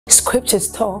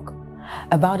Scriptures talk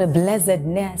about a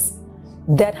blessedness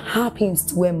that happens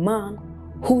to a man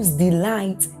whose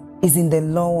delight is in the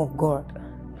law of God.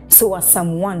 So as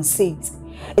Psalm 1 says,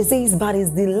 it says, but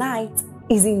his delight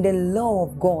is in the law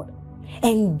of God,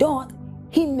 and doth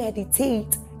he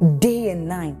meditate day and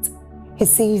night. He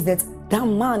says that that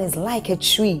man is like a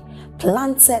tree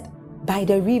planted by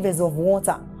the rivers of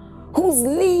water, whose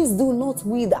leaves do not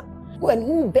wither, and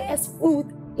who bears fruit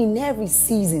in every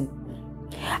season.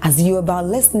 As you're about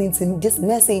listening to this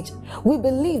message, we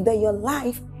believe that your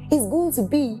life is going to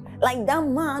be like that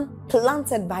man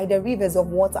planted by the rivers of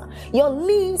water. Your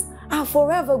leaves are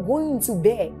forever going to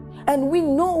bear. And we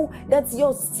know that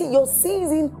your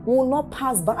season will not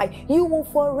pass by. You will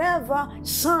forever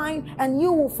shine and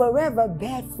you will forever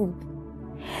bear fruit.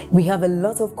 We have a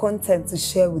lot of content to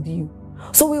share with you.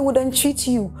 So we would entreat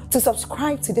you to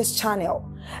subscribe to this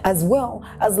channel, as well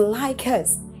as like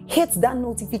us. Hit that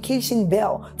notification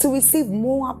bell to receive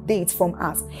more updates from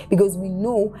us, because we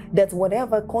know that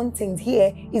whatever content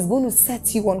here is going to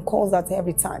set you on course at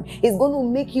every time. It's going to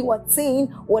make you attain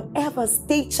whatever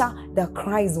stature that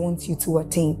Christ wants you to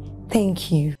attain. Thank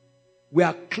you. We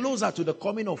are closer to the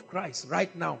coming of Christ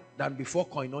right now than before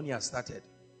Koinonia started.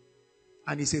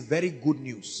 And it's a very good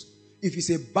news. If it's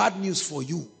a bad news for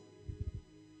you,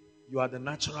 you are the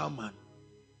natural man.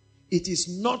 It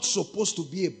is not supposed to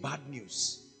be a bad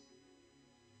news.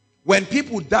 When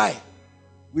people die,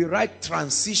 we write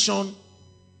transition.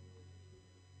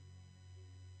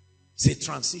 It's a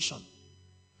transition.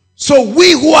 So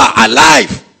we who are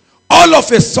alive, all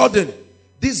of a sudden,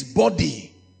 this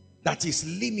body that is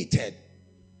limited,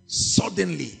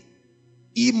 suddenly,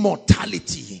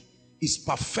 immortality is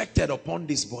perfected upon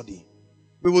this body.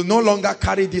 We will no longer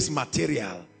carry this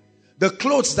material. The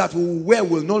clothes that we will wear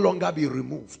will no longer be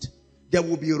removed. There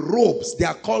will be robes. They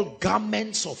are called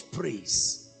garments of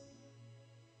praise.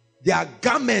 They are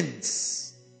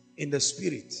garments in the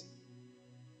spirit.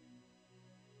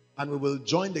 And we will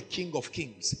join the King of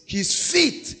Kings. His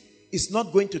feet is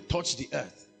not going to touch the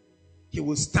earth. He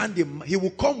will stand in, he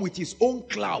will come with his own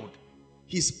cloud,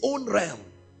 his own realm.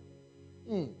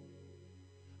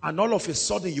 And all of a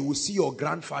sudden you will see your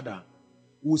grandfather.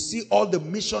 You will see all the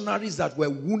missionaries that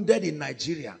were wounded in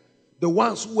Nigeria. The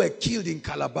ones who were killed in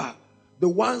Calabar. The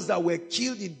ones that were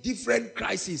killed in different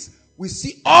crises. We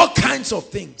see all kinds of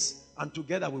things, and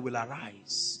together we will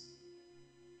arise.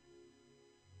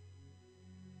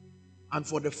 And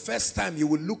for the first time, you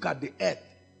will look at the earth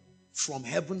from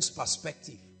heaven's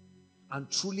perspective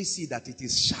and truly see that it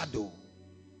is shadow.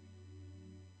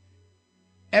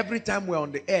 Every time we're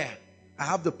on the air, I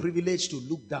have the privilege to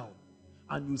look down,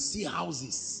 and you see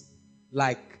houses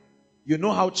like, you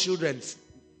know how children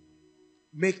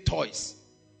make toys,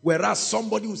 whereas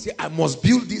somebody will say, I must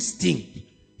build this thing.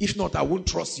 If not, I won't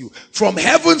trust you. From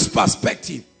heaven's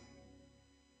perspective,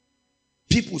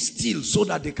 people steal so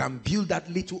that they can build that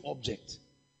little object.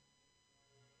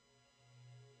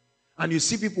 And you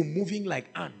see people moving like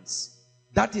ants.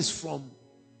 That is from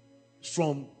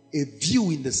a view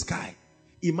in the sky.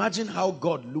 Imagine how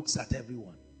God looks at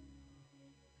everyone.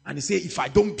 And he says, if I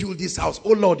don't build this house,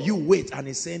 oh Lord, you wait. And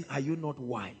he's saying, are you not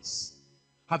wise?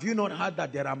 Have you not heard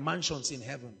that there are mansions in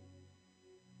heaven?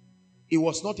 It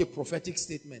was not a prophetic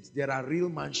statement. There are real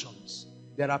mansions.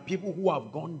 There are people who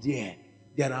have gone there.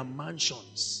 There are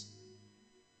mansions.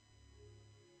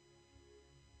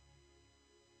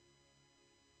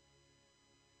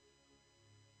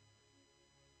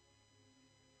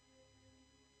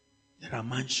 There are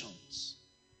mansions.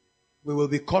 We will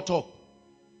be caught up.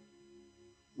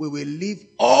 We will leave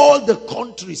all the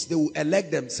countries. They will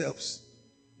elect themselves.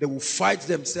 They will fight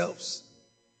themselves.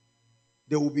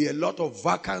 There will be a lot of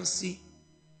vacancy.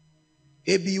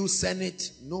 ABU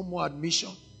Senate, no more admission.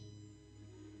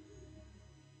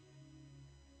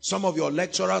 Some of your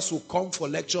lecturers will come for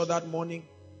lecture that morning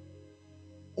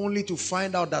only to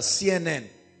find out that CNN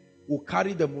will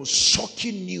carry the most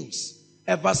shocking news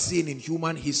ever seen in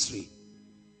human history.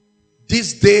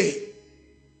 This day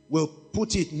will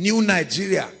put it, New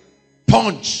Nigeria,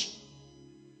 Punch,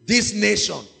 this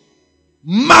nation,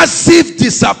 massive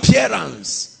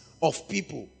disappearance of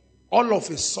people. All of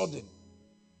a sudden,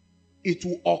 it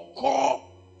will occur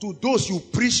to those you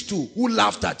preached to who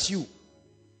laughed at you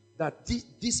that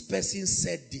this person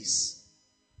said this.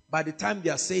 By the time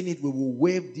they are saying it, we will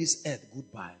wave this earth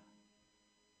goodbye.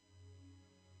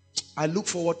 I look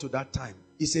forward to that time.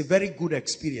 It's a very good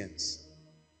experience.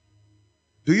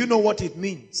 Do you know what it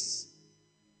means?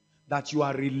 That you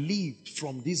are relieved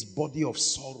from this body of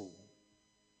sorrow.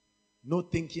 No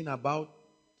thinking about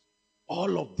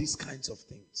all of these kinds of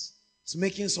things. It's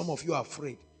making some of you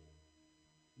afraid.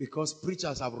 Because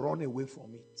preachers have run away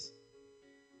from it.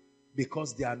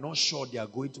 Because they are not sure they are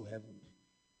going to heaven.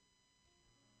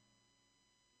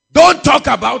 Don't talk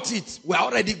about it. We're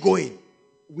already going.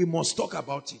 We must talk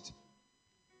about it.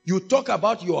 You talk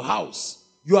about your house.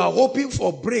 You are hoping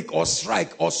for break or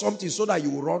strike or something so that you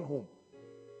will run home.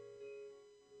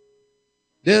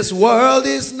 This world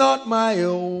is not my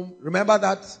home. Remember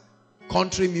that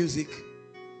country music?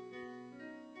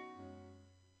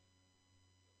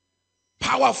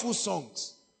 Powerful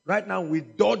songs. Right now we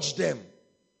dodge them.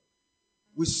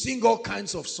 We sing all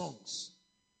kinds of songs.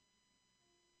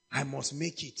 I must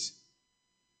make it.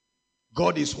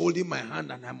 God is holding my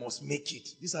hand and I must make it.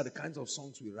 These are the kinds of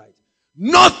songs we write.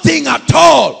 Nothing at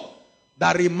all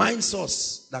that reminds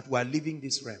us that we are living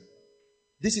this realm.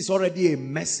 This is already a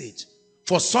message.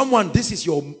 For someone, this is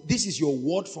your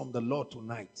word from the Lord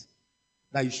tonight.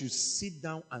 That you should sit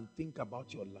down and think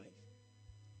about your life.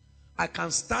 I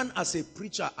can stand as a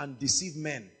preacher and deceive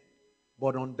men.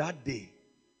 But on that day,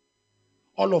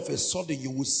 all of a sudden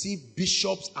you will see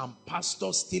bishops and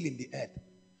pastors still in the earth.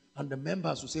 And the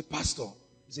members will say, Pastor,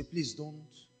 he say, please don't.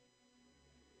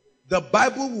 The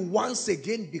Bible will once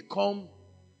again become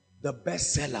the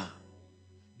bestseller.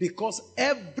 Because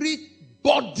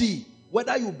everybody,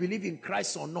 whether you believe in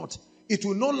Christ or not, it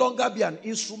will no longer be an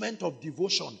instrument of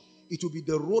devotion. It will be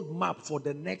the roadmap for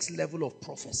the next level of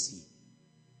prophecy.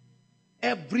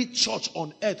 Every church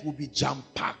on earth will be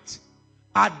jam-packed.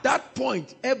 At that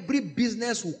point, every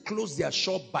business will close their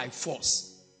shop by force.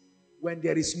 When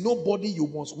there is nobody, you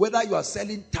must, whether you are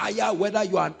selling tire, whether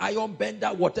you are an iron bender,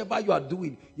 whatever you are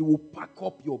doing, you will pack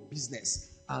up your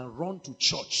business and run to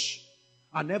church.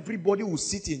 And everybody will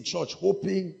sit in church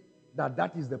hoping that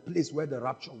that is the place where the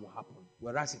rapture will happen.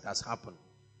 Whereas it has happened.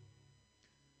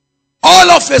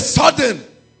 All of a sudden,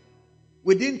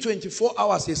 within 24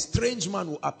 hours, a strange man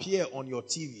will appear on your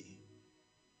TV.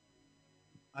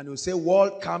 And he'll say,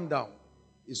 world, calm down.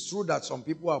 It's true that some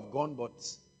people have gone, but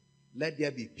let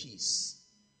there be peace.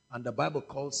 And the Bible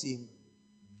calls him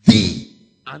the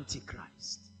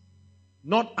Antichrist.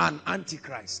 Not an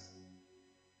Antichrist.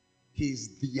 He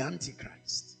is the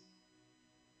Antichrist.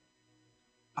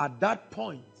 At that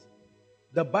point,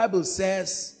 the Bible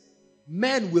says,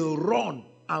 men will run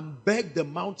and beg the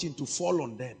mountain to fall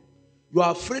on them. You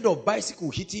are afraid of bicycle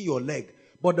hitting your leg.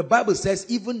 But the Bible says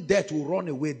even death will run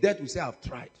away. Death will say, I've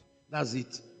tried. That's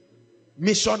it.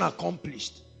 Mission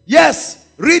accomplished. Yes,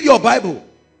 read your Bible.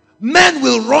 Men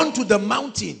will run to the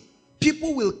mountain.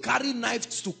 People will carry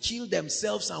knives to kill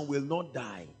themselves and will not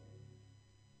die.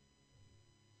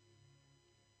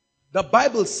 The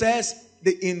Bible says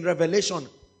in Revelation,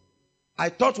 I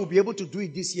thought we'll be able to do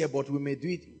it this year, but we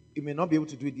may not be able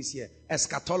to do it this year.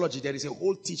 Eschatology, there is a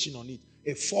whole teaching on it.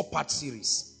 A 4-part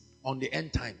series on the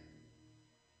end time.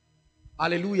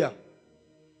 Hallelujah.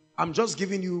 I'm just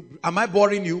giving you, am I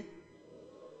boring you?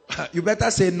 You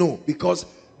better say no, because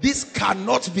this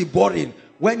cannot be boring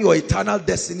when your eternal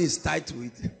destiny is tied to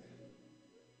it.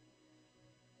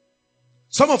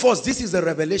 Some of us, this is the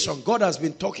revelation. God has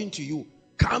been talking to you.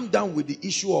 Calm down with the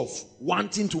issue of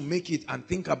wanting to make it and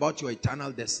think about your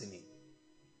eternal destiny.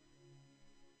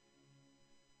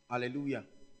 Hallelujah.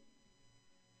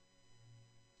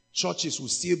 Churches will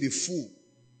still be full.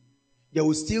 There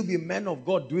will still be men of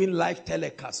God doing live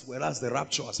telecasts, whereas the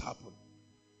rapture has happened.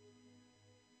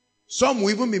 Some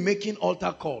will even be making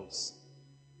altar calls.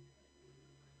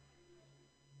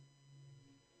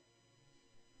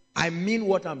 I mean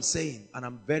what I'm saying, and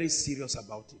I'm very serious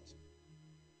about it.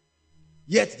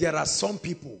 Yet there are some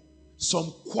people,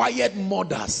 some quiet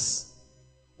mothers,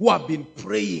 who have been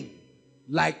praying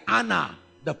like Anna,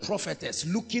 the prophetess,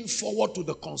 looking forward to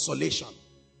the consolation.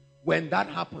 When that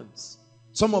happens,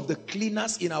 some of the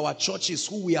cleaners in our churches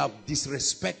who we have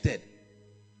disrespected,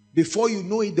 before you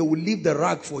know it, they will leave the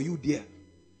rag for you there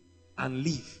and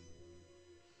leave.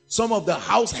 Some of the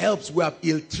house helps we have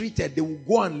ill-treated, they will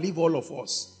go and leave all of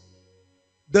us.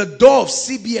 The door of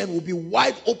CBN will be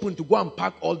wide open to go and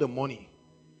pack all the money.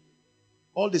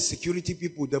 All the security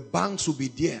people, the banks will be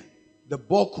there. The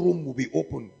bulk room will be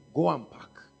open. Go and pack.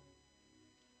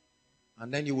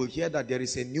 And then you will hear that there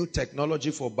is a new technology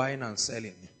for buying and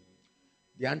selling.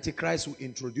 The Antichrist will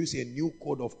introduce a new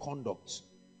code of conduct.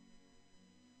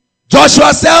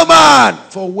 Joshua Selman!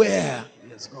 For where?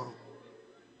 Yes, go.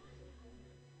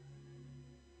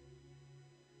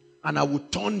 And I will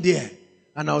turn there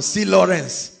and I'll see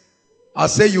Lawrence. I'll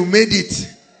say, you made it.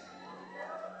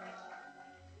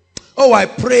 Oh, I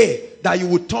pray that you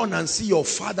will turn and see your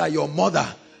father, your mother.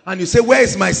 And you say, where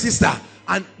is my sister?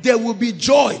 And there will be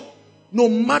joy. No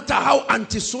matter how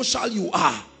antisocial you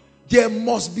are, there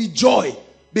must be joy.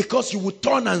 Because you will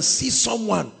turn and see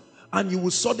someone And you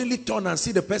will suddenly turn and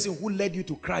see the person who led you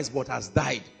to Christ but has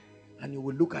died. And you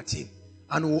will look at him.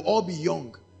 And we'll all be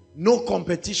young. No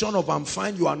competition of I'm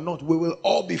fine, you are not. We will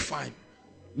all be fine.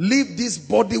 Leave this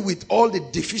body with all the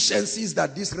deficiencies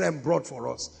that this realm brought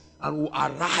for us. And we'll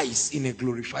arise in a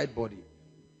glorified body.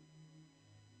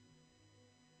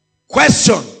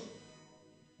 Question.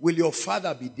 Will your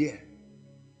father be there?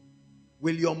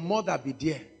 Will your mother be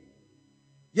there?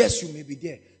 Yes, you may be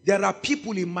there. There are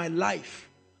people in my life,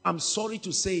 I'm sorry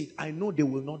to say it, I know they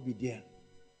will not be there.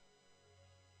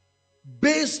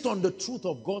 Based on the truth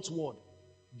of God's word,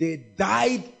 they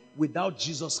died without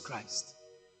Jesus Christ.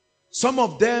 Some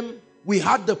of them, we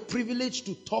had the privilege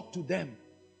to talk to them.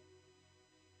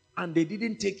 And they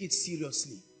didn't take it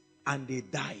seriously. And they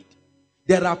died.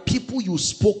 There are people you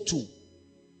spoke to.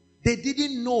 They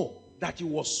didn't know that you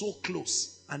were so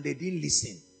close. And they didn't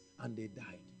listen. And they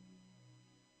died.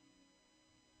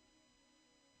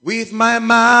 With my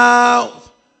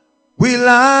mouth will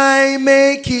I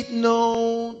make it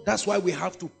known. That's why we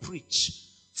have to preach.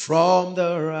 From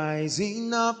the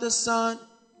rising of the sun,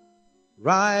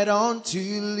 right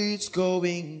until it's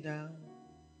going down,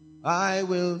 I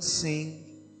will sing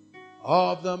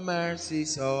of the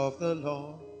mercies of the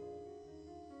Lord.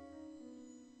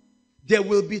 There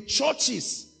will be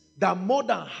churches that more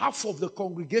than half of the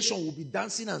congregation will be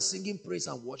dancing and singing praise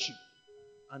and worship.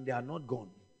 And they are not gone.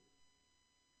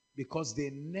 Because they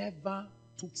never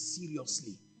took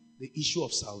seriously the issue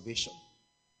of salvation.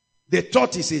 They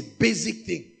thought it's a basic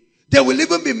thing. There will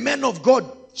even be men of God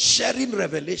sharing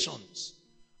revelations.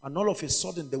 And all of a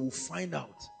sudden they will find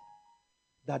out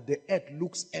that the earth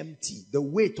looks empty. The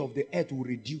weight of the earth will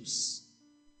reduce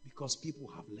because people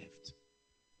have left.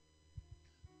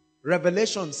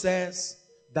 Revelation says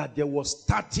that there was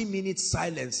 30 minutes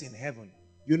silence in heaven.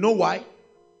 You know why?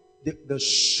 The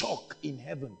shock in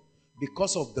heaven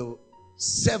because of the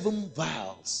 7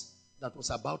 vials that was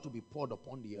about to be poured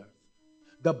upon the earth.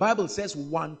 The Bible says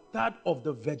 1/3 of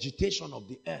the vegetation of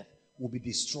the earth will be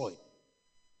destroyed.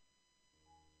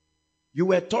 You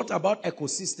were taught about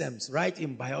ecosystems, right,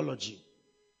 in biology.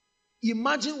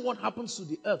 Imagine what happens to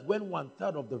the earth when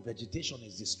 1/3 of the vegetation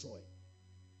is destroyed.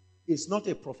 It's not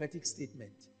a prophetic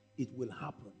statement. It will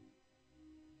happen.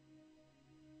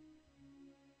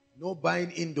 No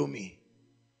buying Indomie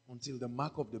until the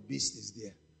mark of the beast is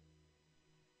there.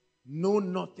 No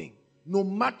nothing. No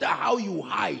matter how you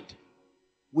hide.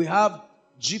 We have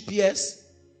GPS.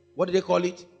 What do they call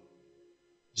it?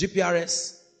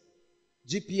 GPRS.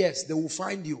 GPS. They will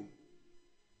find you.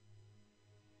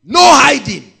 No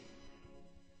hiding.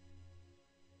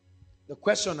 The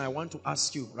question I want to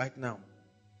ask you right now,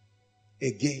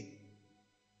 again,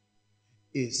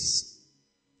 is,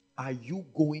 are you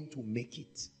going to make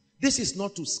it? This is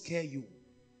not to scare you.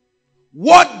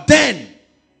 What then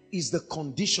is the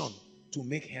condition to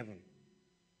make heaven?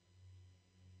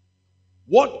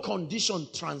 What condition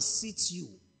transits you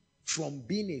from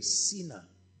being a sinner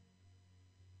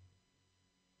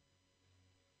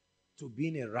to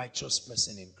being a righteous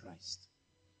person in Christ?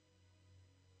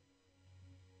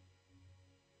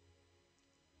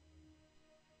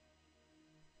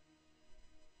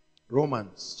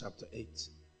 Romans chapter 8.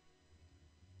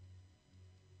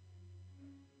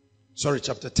 Sorry,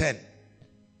 chapter 10.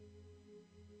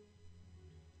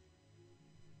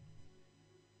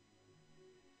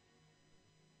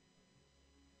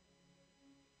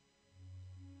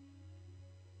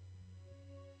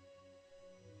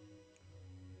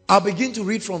 I'll begin to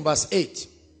read from verse 8.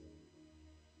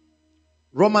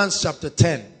 Romans chapter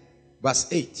 10, verse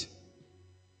 8.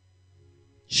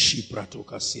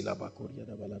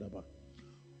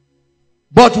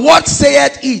 But what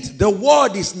saith it? The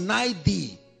word is nigh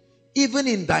thee, even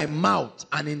in thy mouth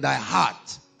and in thy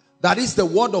heart. That is the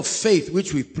word of faith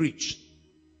which we preach.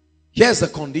 Here's the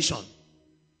condition.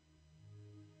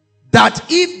 That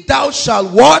if thou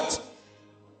shalt what?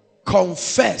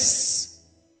 Confess.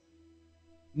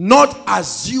 Not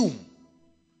assume.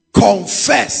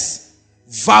 Confess.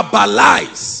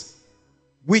 Verbalize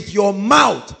with your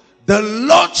mouth the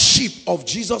lordship of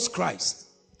Jesus Christ.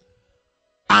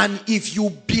 And if you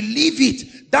believe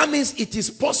it, that means it is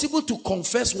possible to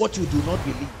confess what you do not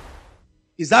believe.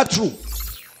 Is that true?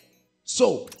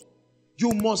 So,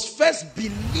 you must first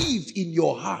believe in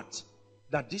your heart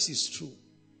that this is true.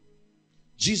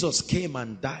 Jesus came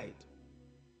and died.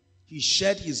 He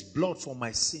shed his blood for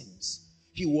my sins.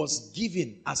 He was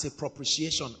given as a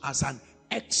propitiation, as an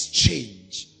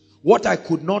exchange. What I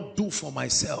could not do for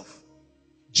myself.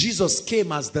 Jesus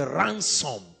came as the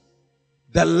ransom,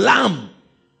 the lamb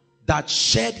that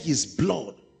shed his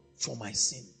blood for my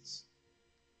sins.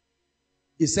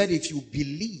 He said, if you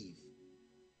believe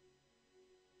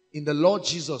in the Lord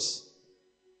Jesus,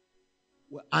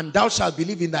 and thou shalt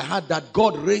believe in thy heart that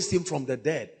God raised him from the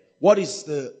dead, what is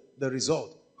the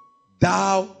result?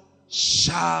 Thou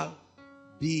shalt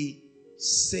be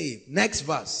saved. Next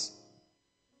verse.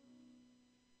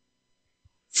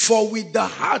 For with the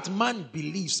heart man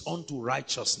believes unto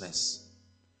righteousness,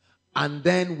 and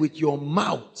then with your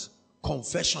mouth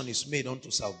confession is made unto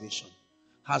salvation.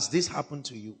 Has this happened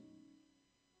to you?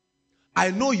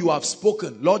 I know you have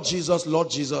spoken, Lord Jesus,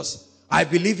 I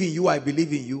believe in you, I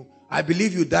believe in you. I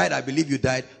believe you died, I believe you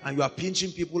died. And you are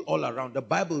pinching people all around. The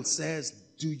Bible says,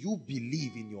 do you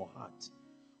believe in your heart?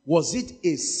 Was it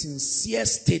a sincere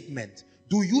statement?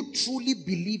 Do you truly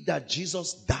believe that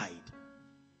Jesus died?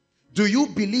 Do you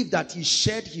believe that he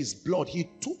shed his blood? He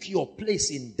took your place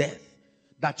in death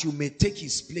that you may take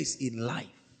his place in life.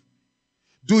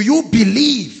 Do you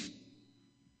believe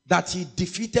that he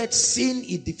defeated sin,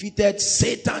 he defeated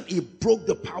Satan, he broke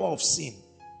the power of sin?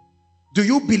 Do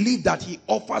you believe that he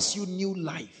offers you new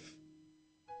life?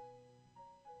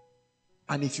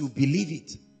 And if you believe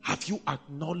it, have you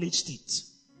acknowledged it?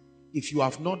 If you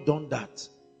have not done that,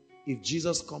 if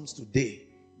Jesus comes today,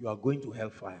 you are going to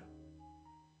hellfire.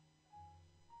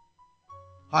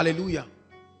 Hallelujah.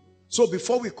 So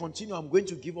before we continue, I'm going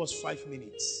to give us 5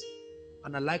 minutes.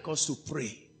 And I'd like us to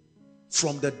pray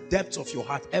from the depths of your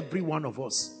heart, every one of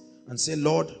us, and say,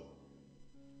 Lord,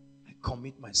 I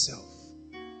commit myself.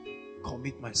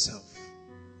 Commit myself.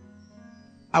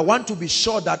 I want to be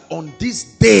sure that on this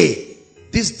day,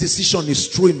 this decision is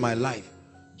true in my life.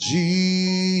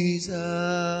 Jesus,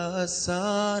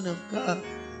 Son of God.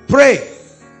 Pray.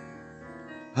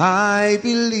 I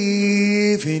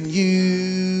believe in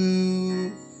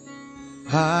you.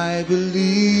 I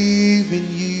believe in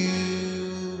you.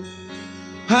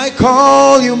 I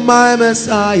call you my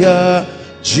Messiah.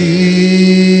 Jesus,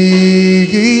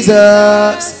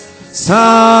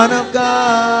 Son of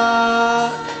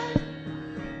God.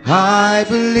 I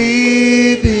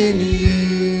believe in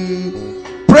you.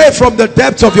 Pray from the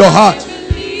depths of your heart.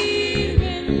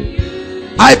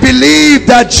 I believe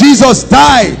that Jesus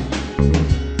died.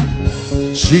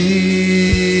 Jesus,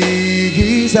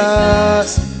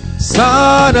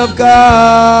 Son of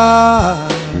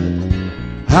God,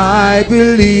 I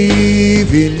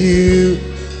believe in you.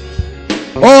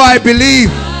 Oh, I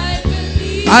believe.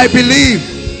 I believe.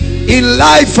 In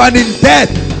life and in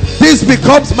death, this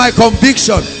becomes my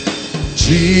conviction.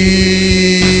 Jesus,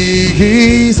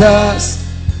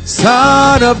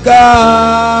 Son of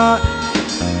God.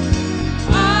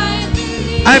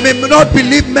 I may not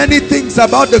believe many things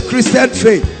about the Christian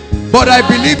faith, but I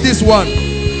believe this one.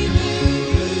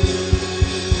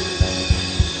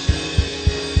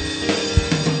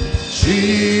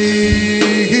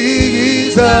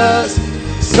 Jesus,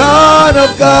 Son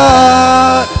of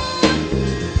God,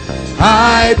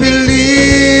 I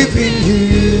believe in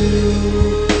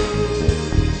you.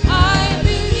 I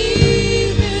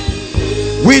believe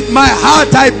in you. With my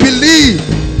heart I believe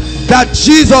that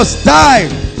Jesus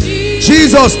died.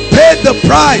 Jesus paid the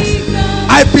price.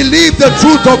 I believe the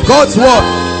truth of God's word.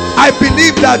 I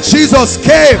believe that Jesus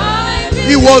came.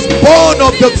 He was born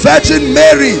of the Virgin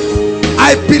Mary.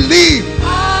 I believe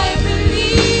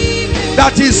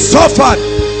that he suffered.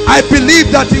 I believe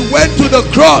that he went to the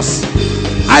cross.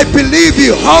 I believe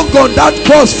he hung on that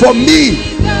cross for me.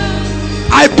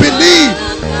 I believe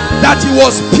that he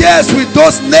was pierced with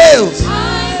those nails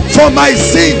for my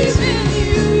sins.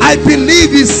 I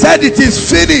believe he said it is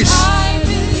finished.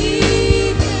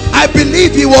 I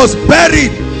believe he was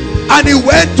buried and he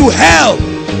went to hell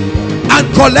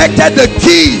and collected the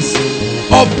keys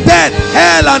of death,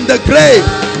 hell and the grave.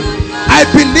 I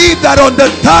believe that on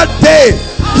the third day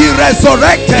he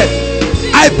resurrected.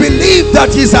 I believe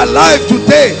that he's alive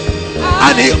today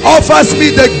and he offers me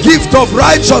the gift of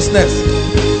righteousness.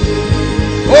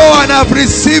 Oh, and I've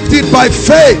received it by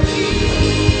faith.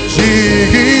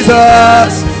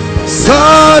 Jesus,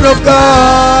 Son of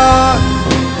God,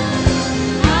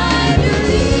 I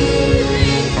believe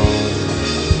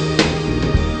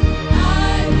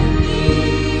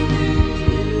in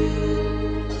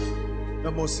you.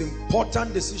 The most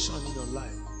important decision in your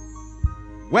life.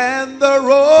 When the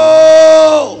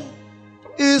roll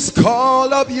is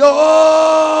called up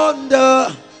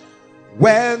yonder,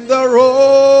 when the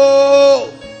roll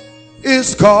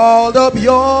is called up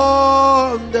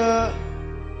yonder,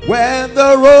 when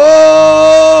the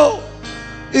roll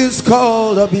is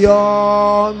called up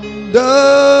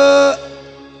yonder,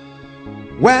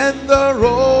 when the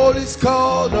roll is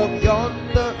called up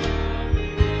yonder,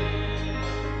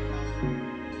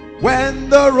 when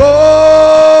the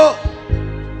roll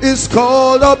is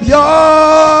called up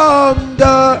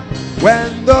yonder,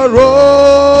 When the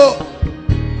road,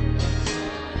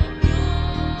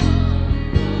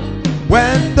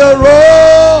 when the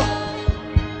road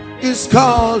is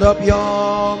called up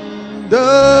yonder,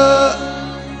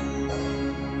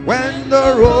 when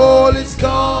the roll is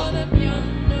called up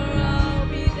yonder, I'll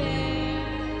be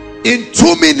there. In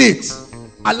 2 minutes,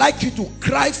 I'd like you to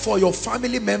cry for your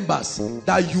family members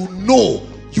that you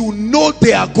know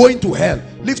they are going to hell.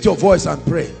 Lift your voice and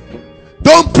pray.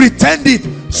 Don't pretend it.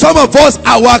 Some of us,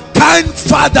 our kind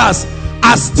fathers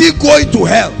are still going to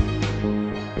hell.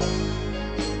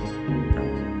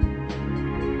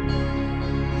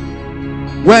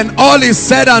 When all is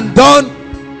said and done,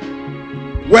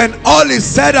 when all is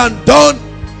said and done,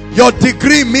 your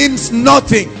degree means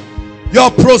nothing.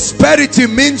 Your prosperity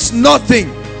means nothing.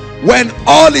 When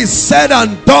all is said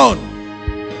and done,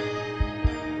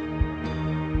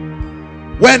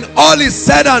 when all is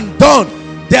said and done,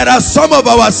 there are some of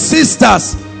our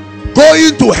sisters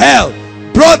going to hell.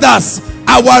 Brothers,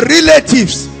 our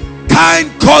relatives,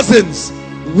 kind cousins,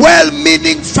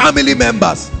 well-meaning family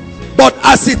members. But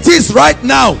as it is right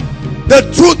now, the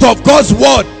truth of God's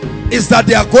word is that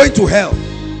they are going to hell.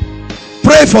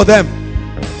 Pray for them.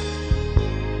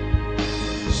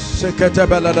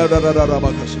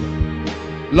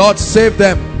 Lord, save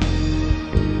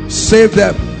them. Save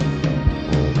them.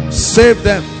 Save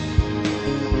them.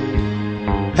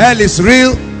 Hell is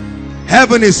real.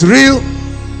 Heaven is real.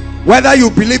 Whether you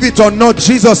believe it or not,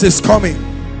 Jesus is coming.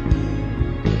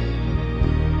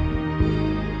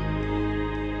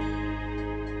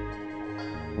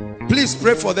 Please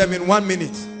pray for them in 1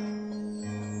 minute.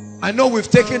 I know we've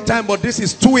taken time, but this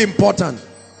is too important.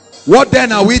 What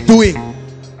then are we doing?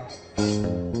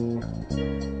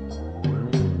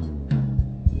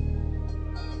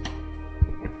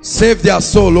 Save their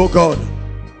soul, oh God.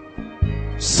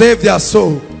 Save their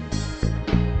soul.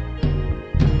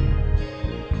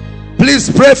 Please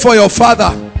pray for your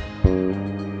father.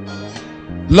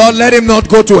 Lord, let him not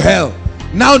go to hell.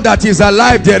 Now that he's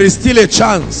alive, there is still a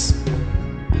chance.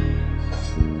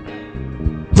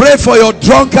 Pray for your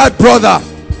drunkard brother.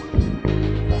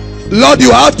 Lord,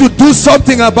 you have to do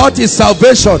something about his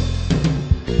salvation.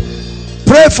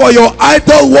 Pray for your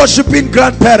idol worshiping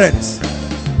grandparents.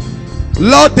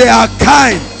 Lord, they are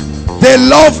kind, they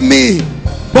love me,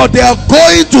 but they are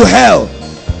going to hell.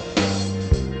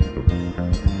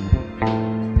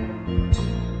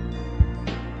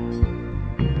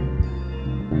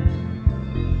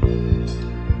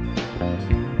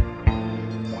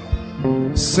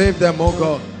 Save them, oh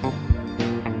God.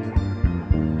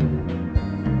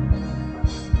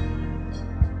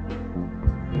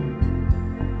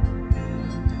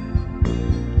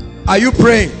 Are you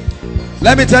praying?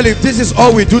 Let me tell you, if this is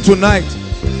all we do tonight,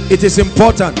 it is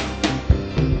important.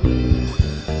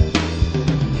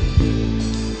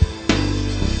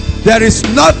 There is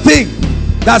nothing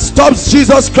that stops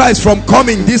Jesus Christ from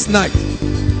coming this night.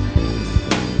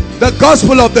 The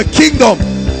gospel of the kingdom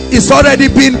is already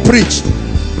being preached.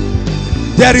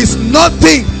 There is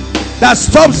nothing that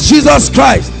stops Jesus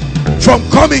Christ from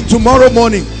coming tomorrow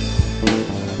morning.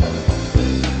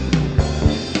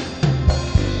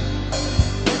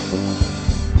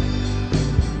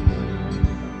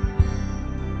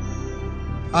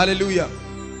 Hallelujah.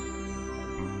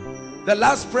 The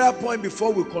last prayer point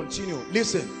before we continue.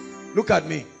 Listen, look at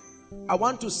me. I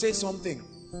want to say something,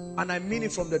 and I mean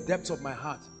it from the depths of my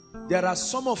heart. There are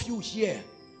some of you here,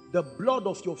 the blood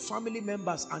of your family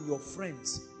members and your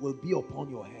friends will be upon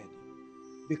your head.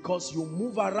 Because you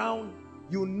move around,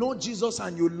 you know Jesus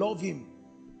and you love him,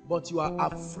 but you are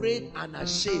afraid and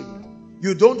ashamed.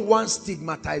 You don't want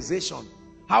stigmatization.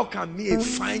 How can me, a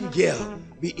fine girl,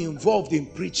 be involved in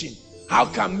preaching? How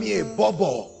can me, a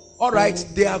bobo? All right,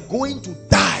 they are going to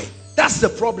die. That's the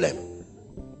problem.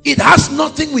 It has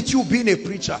nothing with you being a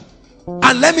preacher.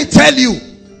 And let me tell you,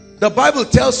 the Bible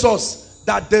tells us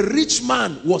that the rich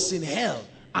man was in hell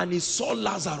and he saw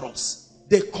Lazarus.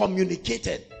 They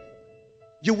communicated.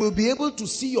 You will be able to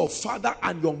see your father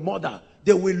and your mother.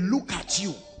 They will look at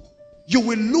you. You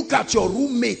will look at your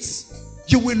roommates.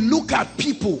 You will look at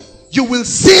people. You will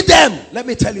see them. Let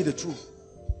me tell you the truth.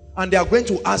 And they are going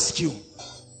to ask you.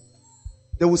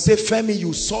 They will say, Femi,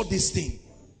 you saw this thing.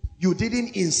 You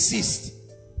didn't insist.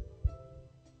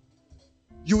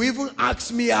 You even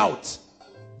asked me out,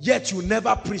 yet you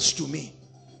never preached to me.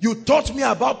 You taught me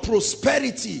about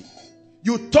prosperity.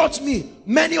 You taught me,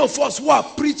 many of us who are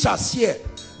preachers here,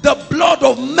 the blood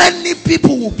of many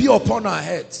people will be upon our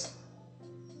heads.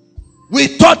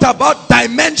 We taught about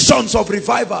dimensions of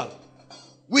revival.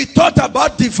 We taught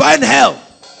about divine health.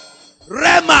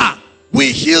 Rema,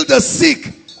 we healed the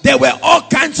sick. There were all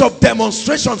kinds of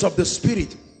demonstrations of the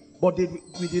Spirit. but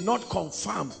we did not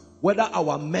confirm whether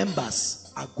our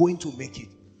members are going to make it.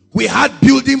 We had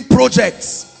building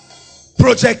projects.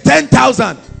 Project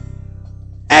 10,000.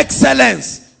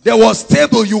 Excellence. There was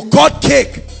table. You cut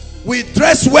cake. We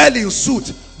dress well in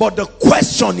suit. But the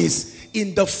question is,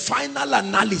 in the final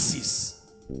analysis,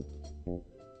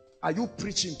 are you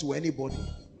preaching to anybody?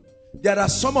 There are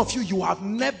some of you, you have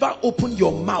never opened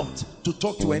your mouth to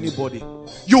talk to anybody.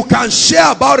 You can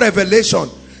share about revelation.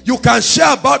 You can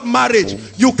share about marriage.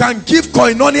 You can give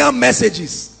koinonia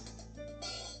messages.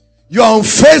 You're on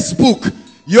Facebook.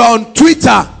 You're on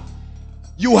Twitter.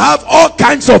 You have all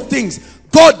kinds of things.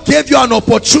 God gave you an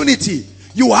opportunity.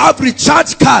 You have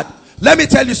recharge card. Let me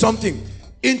tell you something.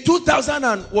 In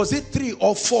 2003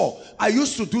 or 4, I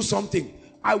used to do something.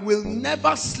 I will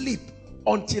never sleep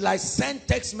until I send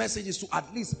text messages to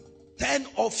at least 10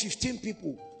 or 15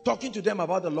 people, talking to them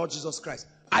about the Lord Jesus Christ.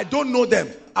 I don't know them.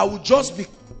 I would just be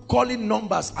calling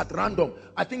numbers at random.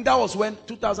 I think that was when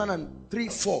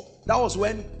 2003-4. That was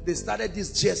when they started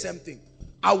this GSM thing.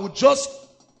 I would just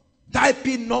type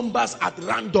in numbers at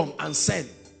random and send.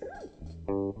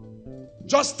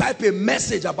 Just type a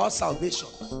message about salvation.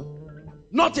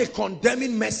 Not a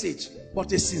condemning message,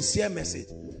 but a sincere message.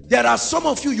 There are some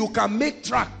of you, you can make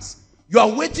tracts. You are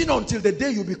waiting until the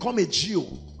day you become a Geo.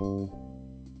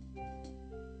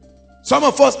 Some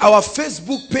of us, our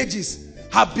Facebook pages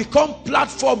have become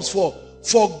platforms for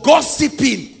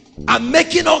gossiping and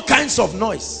making all kinds of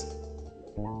noise.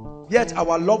 Yet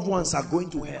our loved ones are going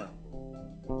to hell.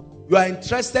 You are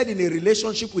interested in a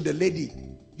relationship with a lady.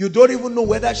 You don't even know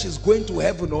whether she's going to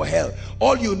heaven or hell.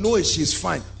 All you know is she's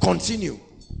fine. Continue.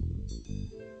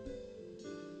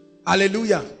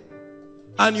 Hallelujah.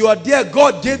 And you are there.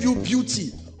 God gave you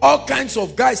beauty. All kinds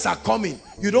of guys are coming.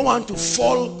 You don't want to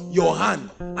fall your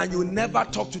hand, and you never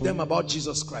talk to them about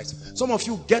Jesus Christ. Some of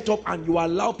you get up and you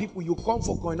allow people, you come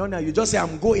for koinonia, you just say,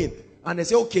 I'm going. And they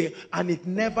say, okay. And it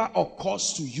never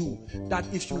occurs to you that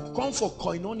if you come for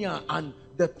koinonia and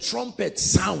the trumpet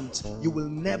sounds, you will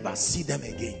never see them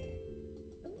again.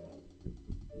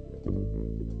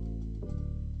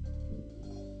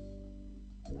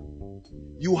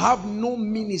 You have no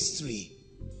ministry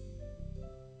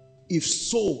if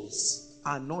souls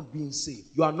are not being saved.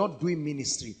 You are not doing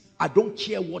ministry. I don't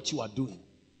care what you are doing.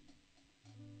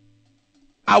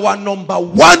 Our number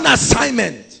one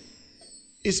assignment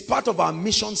is part of our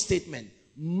mission statement.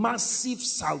 Massive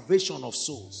salvation of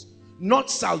souls. Not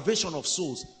salvation of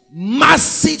souls.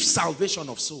 Massive salvation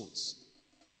of souls.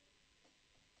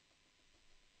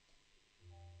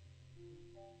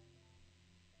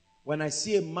 When I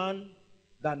see a man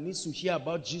that needs to hear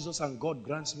about Jesus and God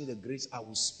grants me the grace, I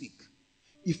will speak.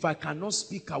 If I cannot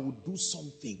speak, I will do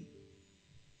something.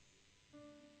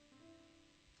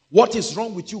 What is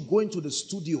wrong with you going to the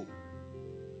studio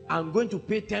and going to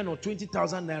pay 10 or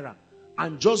 20,000 naira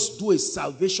and just do a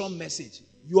salvation message?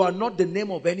 You are not the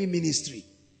name of any ministry.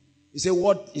 You say,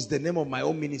 what is the name of my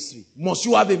own ministry? Must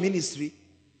you have a ministry?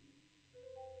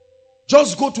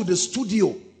 Just go to the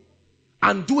studio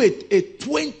and do a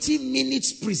 20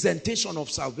 minutes presentation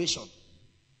of salvation.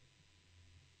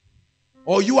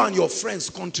 Or you and your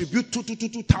friends contribute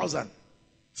 2,000,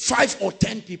 5 or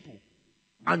 10 people,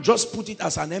 and just put it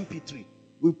as an MP3.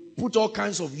 We put all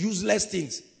kinds of useless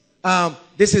things.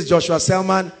 This is Joshua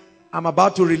Selman. I'm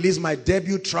about to release my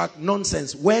debut track.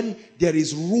 Nonsense. When there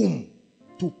is room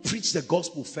to preach the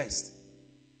gospel first.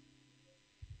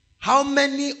 How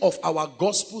many of our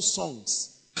gospel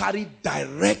songs carry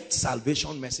direct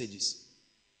salvation messages?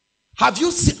 Have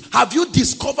you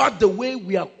discovered the way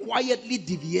we are quietly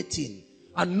deviating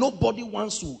and nobody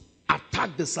wants to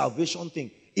attack the salvation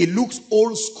thing? It looks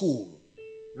old school,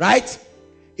 right?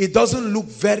 It doesn't look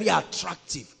very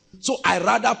attractive. So I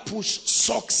rather push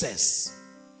success.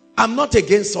 I'm not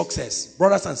against success,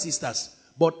 brothers and sisters,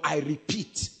 but I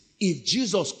repeat, if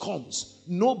Jesus comes,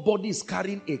 nobody is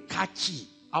carrying a car key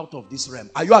out of this realm.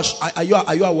 Are you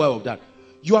aware of that?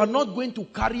 You are not going to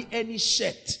carry any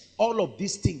shirt. All of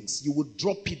these things, you will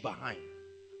drop it behind.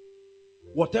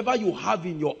 Whatever you have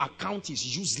in your account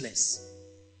is useless.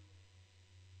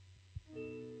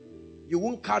 You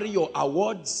won't carry your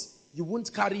awards. You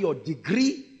won't carry your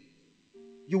degree.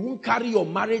 You won't carry your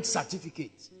marriage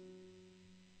certificate.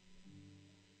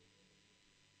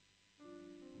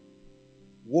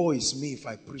 Woe is me if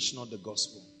I preach not the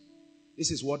gospel.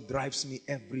 This is what drives me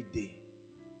every day.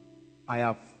 I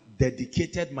have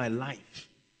dedicated my life,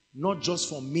 not just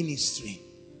for ministry,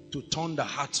 to turn the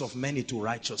hearts of many to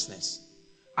righteousness.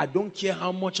 I don't care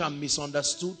how much I'm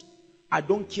misunderstood. I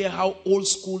don't care how old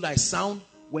school I sound.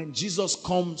 When Jesus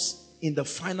comes in the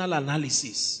final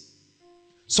analysis,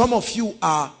 some of you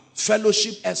are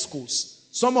fellowship escorts.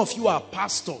 Some of you are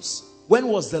pastors. When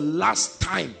was the last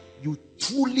time you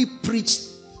truly preached?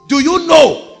 Do you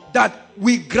know that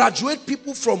we graduate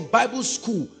people from Bible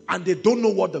school and they don't know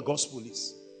what the gospel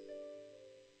is?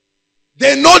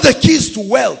 They know the keys to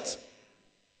wealth.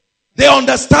 They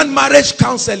understand marriage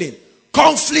counseling,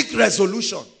 conflict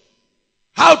resolution,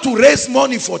 how to raise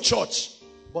money for church.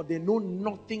 But they know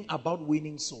nothing about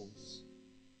winning souls.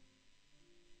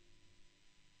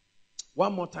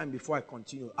 One more time before I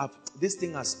continue. This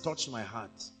thing has touched my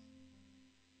heart.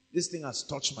 This thing has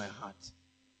touched my heart.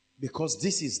 Because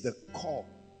this is the core,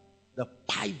 the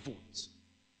pivot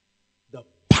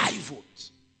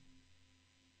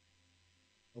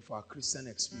of our Christian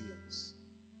experience.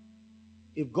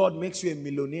 If God makes you a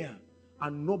millionaire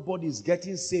and nobody is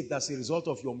getting saved as a result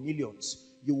of your millions,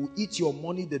 you will eat your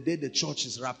money the day the church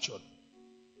is raptured.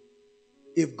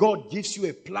 If God gives you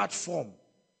a platform,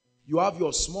 you have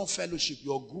your small fellowship,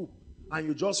 your group, and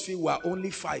you just feel we are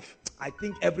only 5. I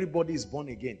think everybody is born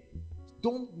again.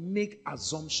 Don't make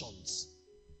assumptions.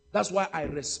 That's why I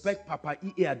respect Papa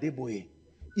E.A. Adeboye.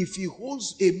 If he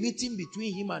holds a meeting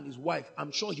between him and his wife,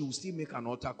 I'm sure he will still make an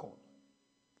altar call.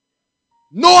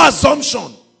 No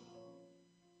assumption.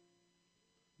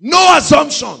 No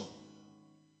assumption.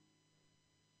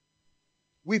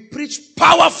 We preach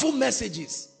powerful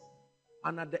messages.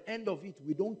 And at the end of it,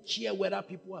 we don't care whether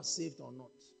people are saved or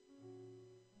not.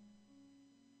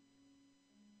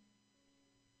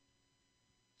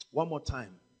 One more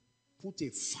time. Put a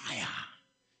fire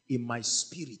in my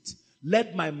spirit.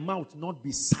 Let my mouth not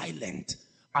be silent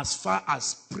as far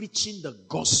as preaching the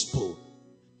gospel.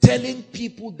 Telling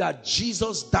people that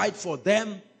Jesus died for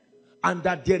them and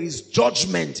that there is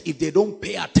judgment if they don't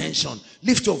pay attention.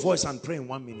 Lift your voice and pray in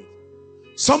 1 minute.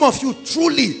 Some of you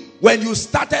truly, when you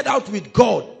started out with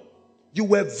God, you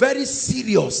were very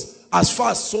serious as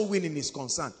far as soul winning is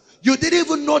concerned. You didn't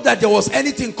even know that there was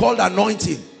anything called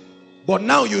anointing. But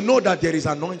now you know that there is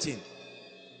anointing.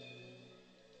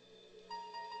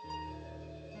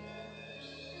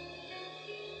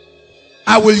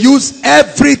 I will use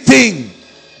everything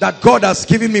that God has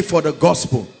given me for the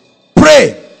gospel.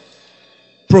 Pray.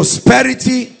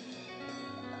 Prosperity,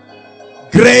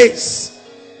 grace,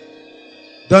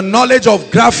 the knowledge of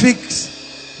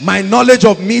graphics, my knowledge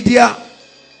of media,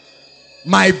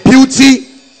 my beauty.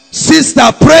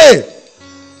 Sister, pray.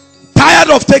 Tired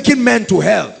of taking men to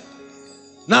hell.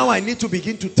 Now I need to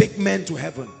begin to take men to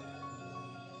heaven.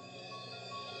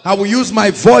 I will use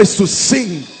my voice to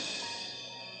sing.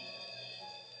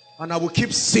 And I will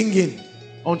keep singing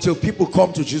until people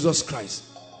come to Jesus Christ.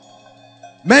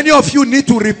 Many of you need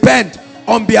to repent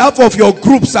on behalf of your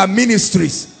groups and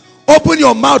ministries. Open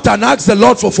your mouth and ask the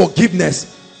Lord for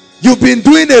forgiveness. You've been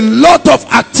doing a lot of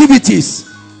activities,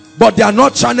 but they are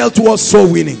not channeled towards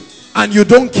soul winning. And you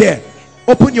don't care.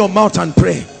 Open your mouth and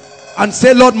pray. And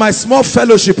say, Lord, my small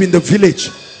fellowship in the village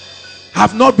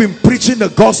have not been preaching the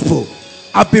gospel.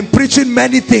 I've been preaching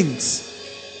many things,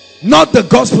 not the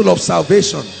gospel of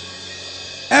salvation.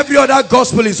 Every other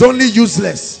gospel is only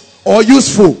useless or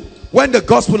useful when the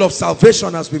gospel of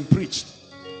salvation has been preached.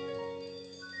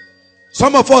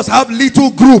 Some of us have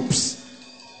little groups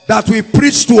that we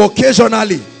preach to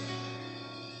occasionally.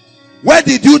 Where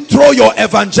did you throw your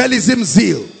evangelism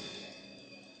zeal?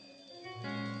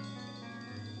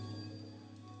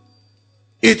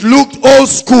 It looked old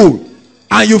school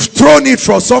and you've thrown it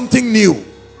for something new.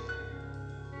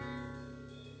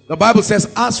 The Bible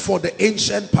says, ask for the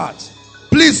ancient path.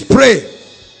 Please pray.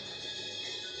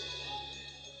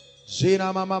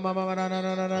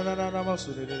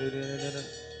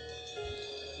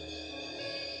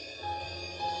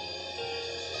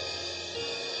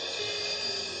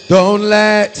 Don't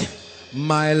let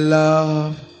my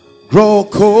love grow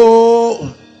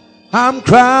cold. I'm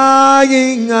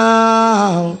crying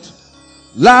out.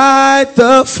 Light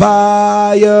the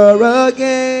fire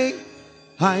again.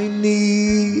 I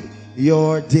need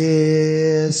your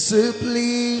discipline.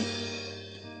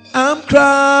 I'm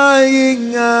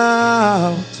crying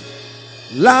out.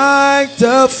 Light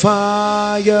the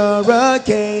fire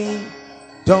again.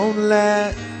 Don't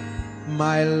let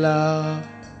my love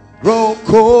grow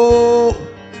cold.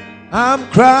 I'm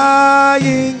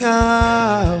crying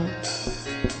out.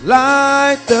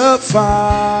 Light the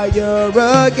fire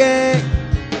again.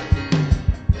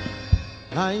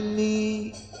 I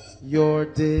need your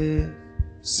discipline.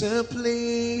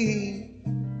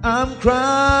 I'm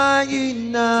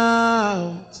crying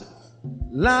out.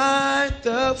 Light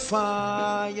the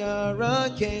fire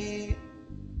again.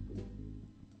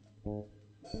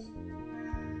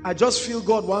 I just feel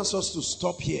God wants us to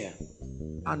stop here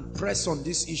and press on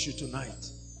this issue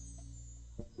tonight.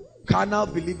 Carnal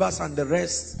believers and the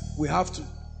rest, we have to.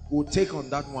 We'll take on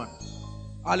that one.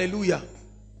 Hallelujah.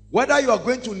 Whether you are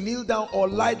going to kneel down or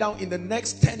lie down in the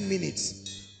next 10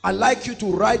 minutes, I'd like you to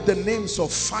write the names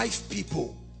of 5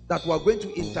 people that we are going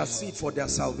to intercede for their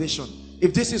salvation.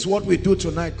 If this is what we do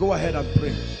tonight, go ahead and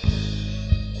pray.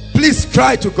 Please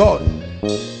cry to God.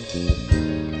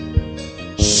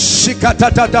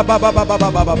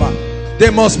 They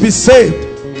must be saved.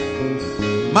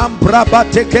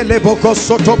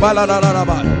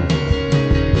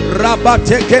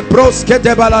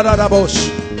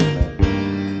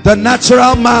 The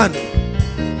natural man.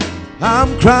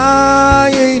 I'm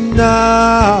crying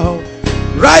now.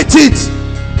 Write it.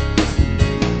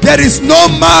 There is no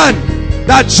man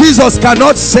that Jesus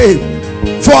cannot save.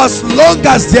 For as long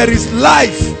as there is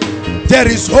life, there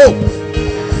is hope.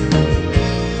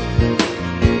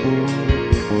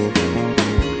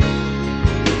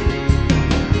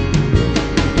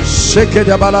 Shake it.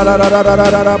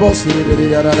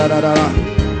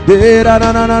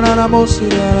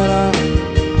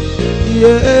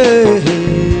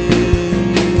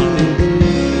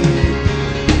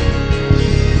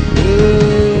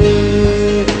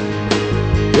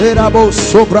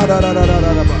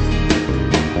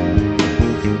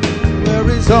 Where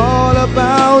it's all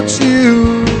about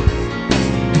you.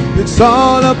 It's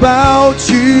all about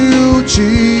you,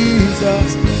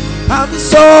 Jesus. I'm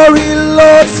sorry,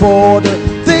 Lord, for the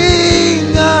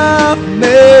thing I've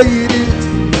made it.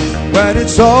 When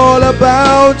it's all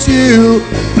about you,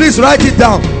 please write it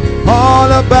down.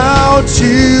 All about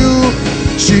you,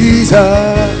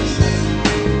 Jesus.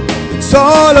 It's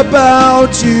all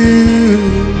about you.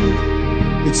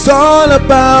 It's all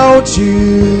about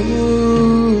you.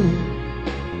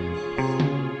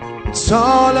 It's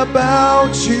all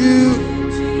about you,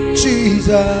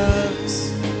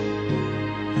 Jesus.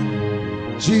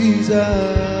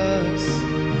 Jesus.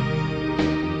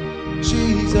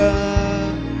 Jesus.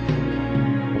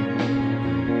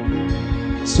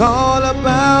 It's all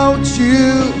about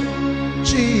you,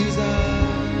 Jesus.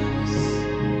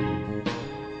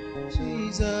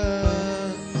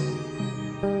 Jesus.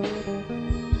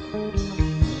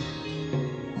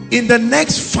 In the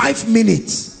next 5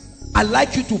 minutes, I'd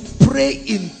like you to pray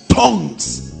in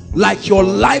tongues like your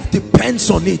life depends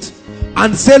on it,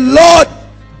 and say, Lord,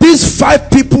 these 5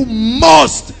 people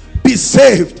must be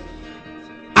saved.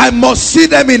 I must see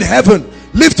them in heaven.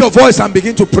 Lift your voice and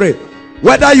begin to pray.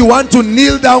 Whether you want to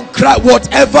kneel down, cry,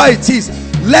 whatever it is,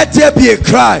 let there be a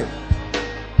cry.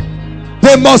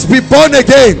 They must be born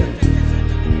again.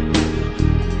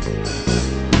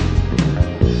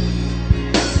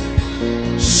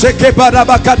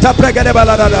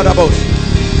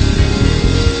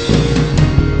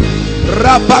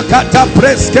 Rapakata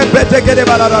preske betegede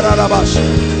baladarabash.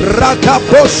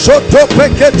 Rakaposhoto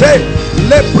pekete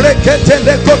leprekete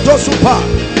lekotosupa.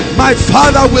 My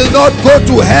father will not go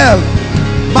to hell.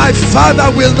 My father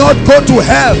will not go to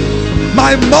hell.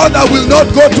 My mother will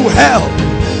not go to hell.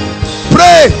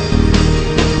 Pray.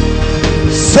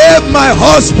 Save my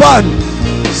husband.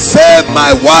 Save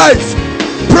my wife.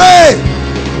 Pray.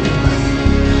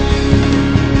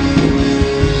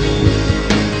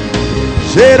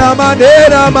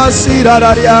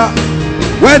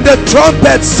 When the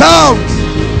trumpet sounds,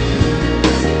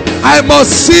 I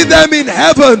must see them in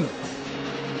heaven.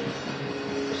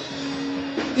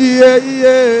 Yeah,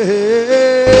 yeah,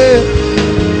 yeah,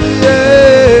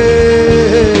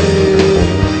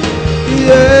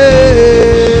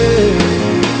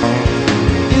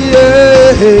 yeah,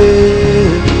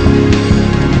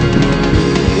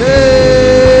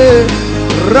 yeah.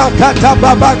 Rakata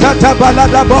babakata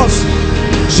balada boss.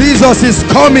 Jesus is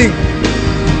coming.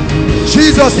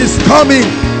 Jesus is coming.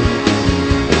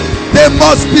 They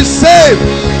must be saved.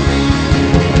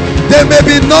 They may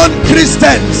be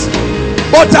non-Christians,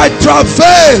 but I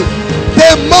travail.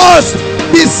 They must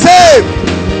be saved.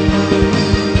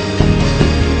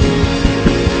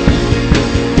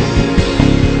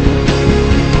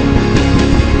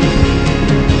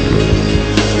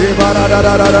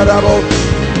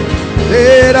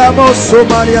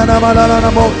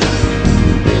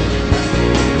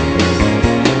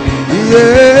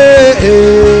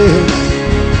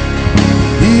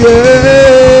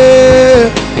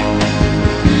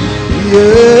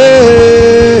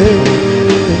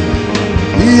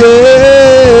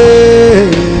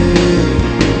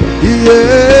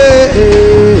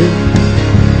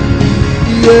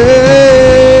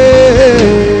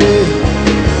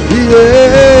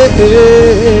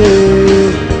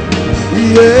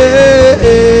 Yeah,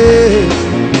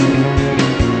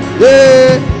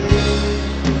 yeah,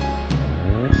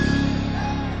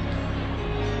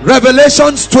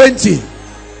 Revelations 20.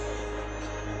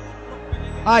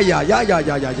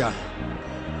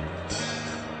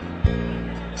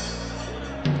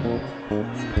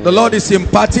 The Lord is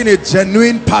imparting a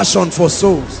genuine passion for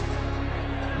souls.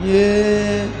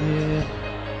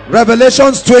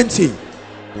 Revelations 20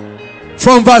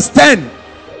 from verse 10.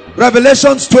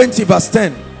 Revelations 20 verse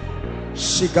 10.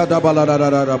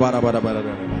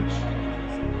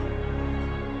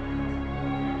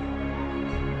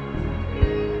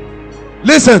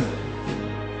 Listen.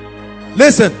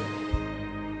 Listen.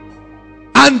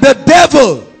 And the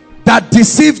devil that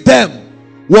deceived them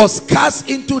was cast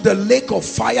into the lake of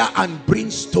fire and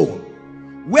brimstone,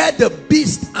 where the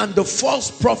beast and the false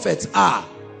prophets are,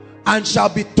 and shall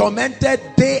be tormented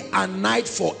day and night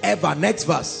forever. Next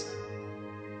verse.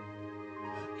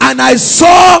 And I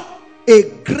saw a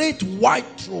great white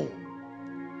throne.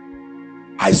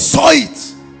 I saw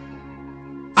it.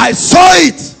 I saw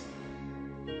it.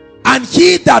 And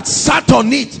he that sat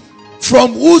on it,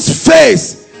 from whose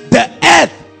face the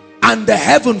earth and the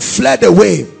heaven fled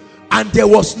away, and there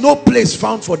was no place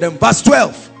found for them. Verse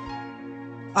 12.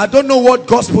 I don't know what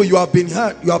gospel you have been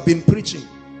heard, you have been preaching.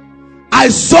 I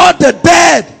saw the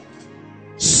dead,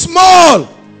 small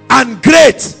and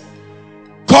great,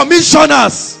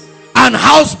 commissioners and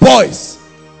houseboys,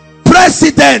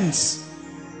 presidents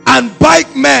and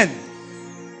bike men,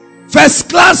 first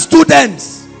class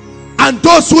students, and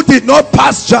those who did not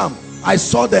pass jam. I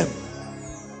saw them.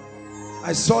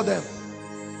 I saw them.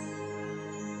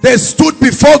 They stood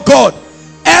before God.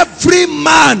 Every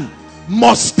man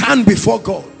must stand before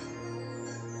God.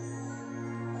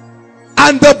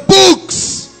 And the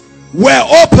books were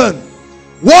open.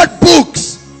 What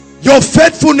books? Your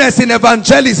faithfulness in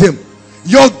evangelism,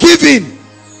 your giving,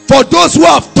 for those who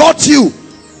have taught you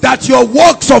that your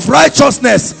works of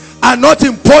righteousness are not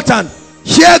important.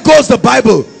 Here goes the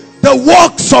Bible. The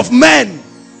works of men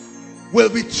will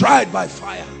be tried by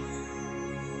fire.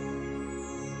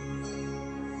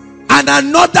 And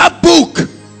another book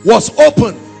was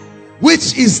opened,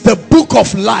 which is the book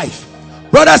of life.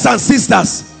 Brothers and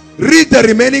sisters, read the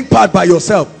remaining part by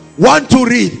yourself. 1 to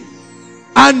read.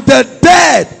 And the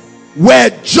dead were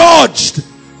judged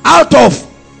out of.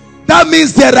 That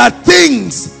means there are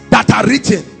things that are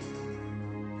written.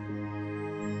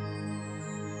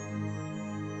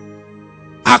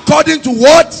 According to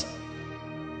what?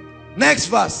 Next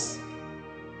verse.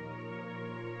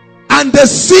 And the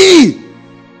sea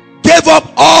gave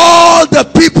up all the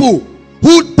people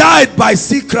who died by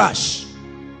sea crash.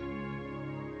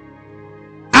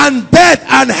 And death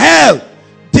and hell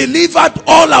delivered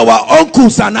all our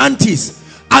uncles and aunties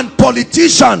and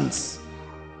politicians.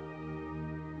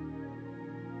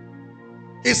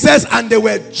 It says, and they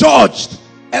were judged,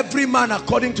 every man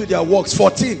according to their works.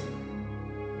 14.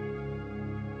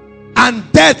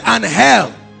 And death and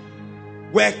hell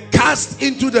were cast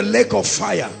into the lake of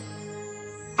fire.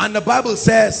 And the Bible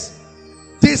says,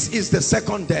 this is the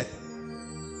second death.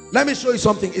 Let me show you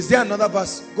something. Is there another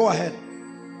verse? Go ahead.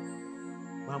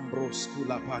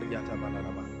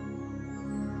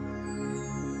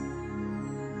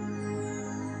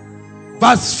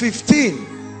 Verse 15.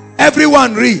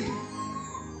 Everyone read.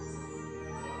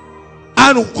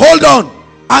 And hold on.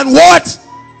 And what?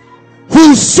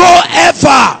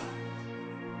 Whosoever.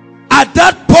 At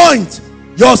that point,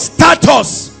 your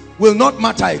status will not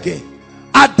matter again.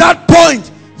 At that point,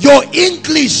 your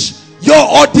English, your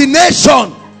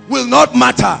ordination will not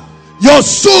matter. Your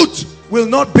suit will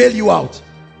not bail you out.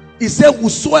 He said,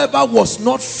 whosoever was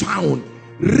not found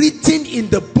written in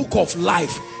the book of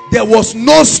life, there was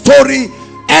no story,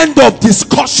 end of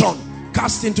discussion,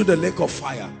 cast into the lake of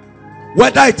fire.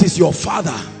 Whether it is your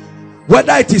father,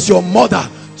 whether it is your mother.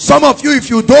 Some of you, if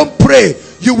you don't pray,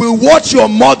 you will watch your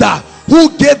mother who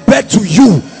gave birth to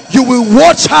you. You will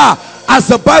watch her, as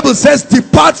the Bible says,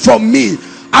 depart from me,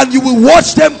 and you will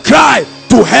watch them cry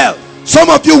to hell. Some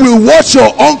of you will watch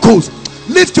your uncles.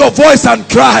 Lift your voice and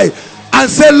cry and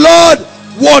say, Lord,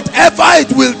 whatever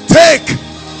it will take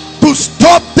to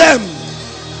stop them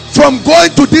from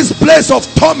going to this place of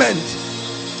torment,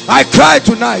 I cry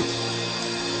tonight.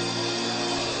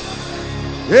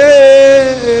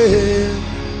 Hey,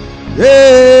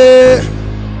 hey.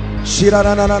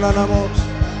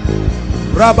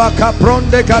 Rabaka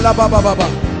pronde kalababa.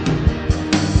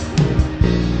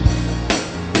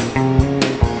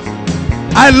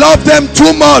 I love them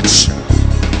too much.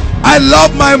 I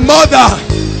love my mother.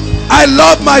 I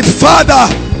love my father.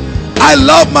 I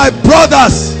love my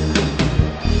brothers.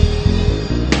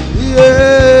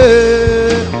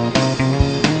 Yeah.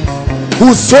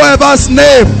 Whosoever's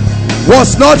name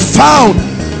was not found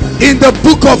in the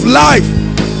book of life,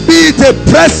 be it a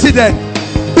president,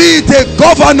 be it a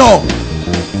governor,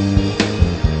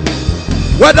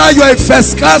 Whether you're a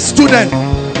first class student,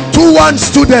 2-1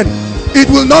 student, it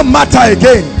will not matter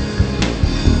again.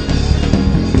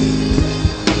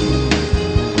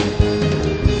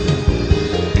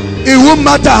 It won't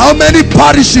matter how many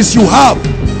parishes you have.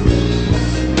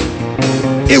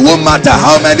 It won't matter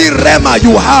how many rema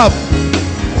you have.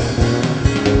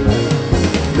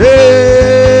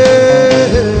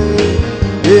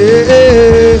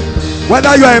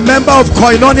 Whether you are a member of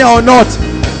Koinonia or not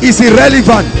is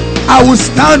irrelevant. I will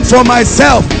stand for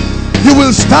myself. You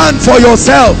will stand for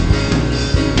yourself.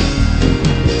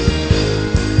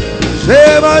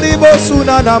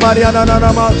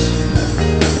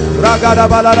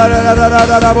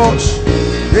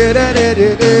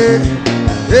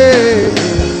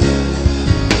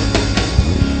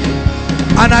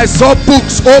 And I saw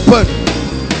books open,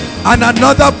 and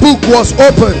another book was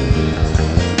open.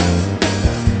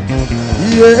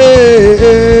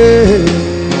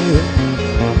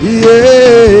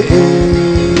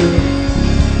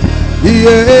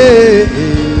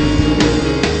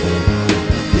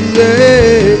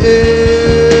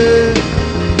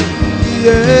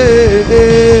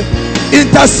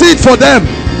 Intercede for them.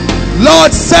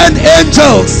 Lord, send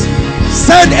angels.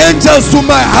 Send angels to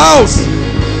my house.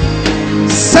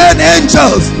 Send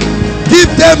angels. Give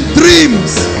them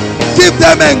dreams. Give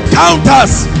them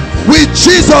encounters with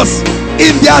Jesus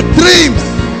in their dreams.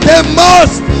 They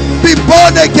must be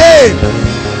born again.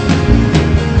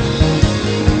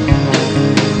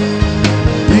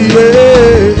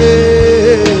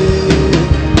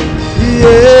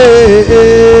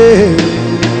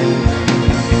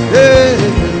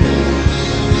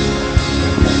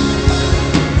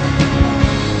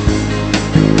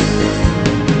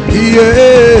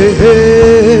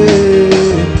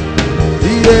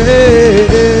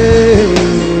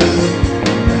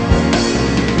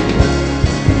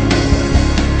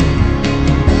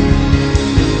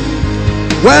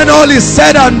 When all is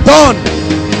said and done,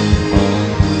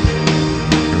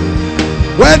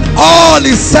 when all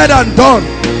is said and done,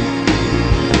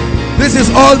 this is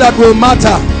all that will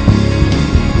matter.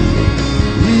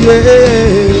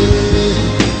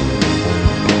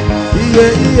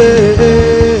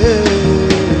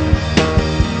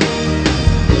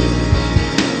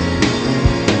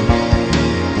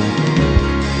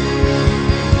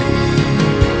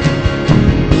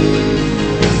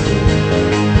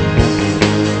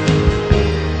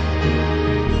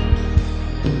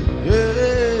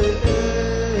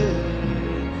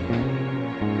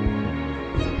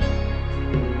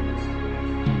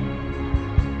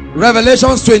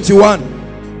 Revelations 21.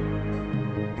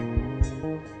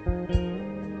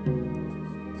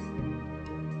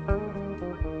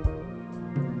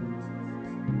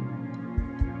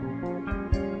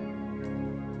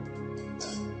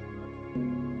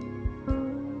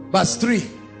 Verse 3.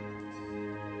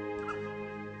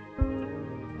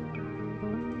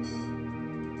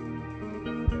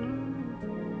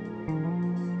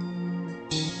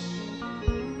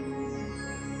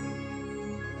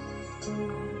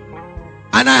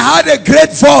 And I heard a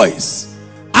great voice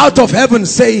out of heaven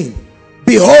saying,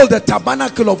 behold, the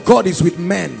tabernacle of God is with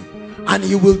men, and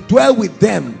he will dwell with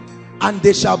them, and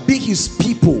they shall be his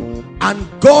people, and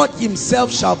God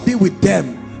himself shall be with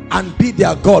them and be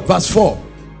their God. Verse 4.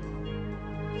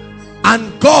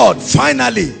 And God,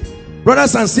 finally,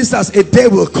 brothers and sisters, a day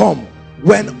will come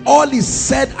when all is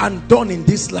said and done in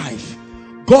this life.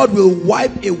 God will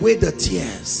wipe away the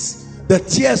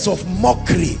tears of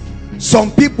mockery.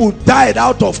 Some people died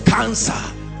out of cancer.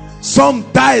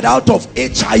 Some died out of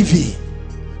HIV.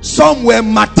 Some were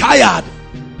martyred.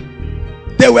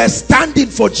 They were standing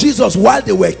for Jesus while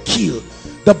they were killed.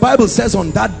 The Bible says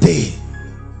on that day,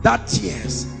 that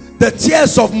tears, the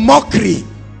tears of mockery,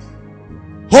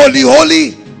 holy,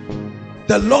 holy,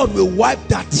 the Lord will wipe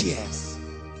that tears.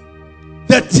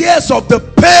 The tears of the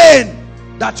pain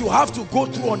that you have to go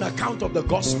through on account of the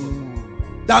gospel.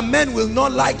 That men will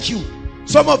not like you.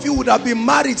 Some of you would have been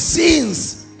married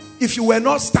since if you were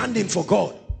not standing for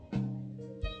God.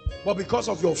 But because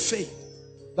of your faith,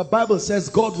 the Bible says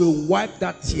God will wipe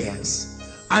that tears,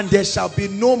 and there shall be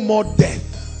no more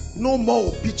death, no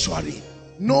more obituary,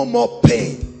 no more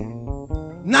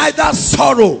pain, neither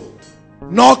sorrow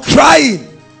nor crying,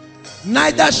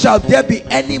 neither shall there be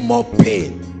any more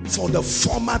pain, for the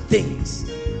former things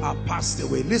are passed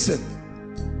away. Listen.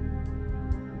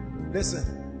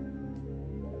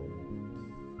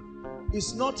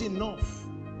 It's not enough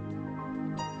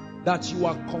that you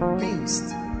are convinced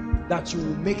that you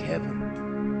will make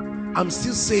heaven. I'm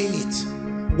still saying it.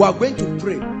 We are going to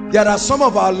pray. There are some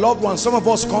of our loved ones, some of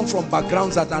us come from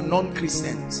backgrounds that are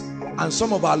non-Christians, and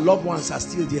some of our loved ones are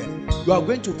still there. You are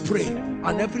going to pray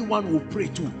and everyone will pray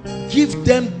too. Give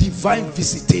them divine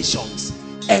visitations,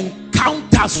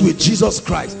 encounters with Jesus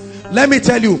Christ. Let me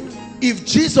tell you, if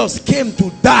Jesus came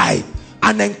to die,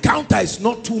 an encounter is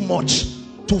not too much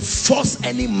to force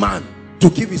any man to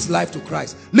give his life to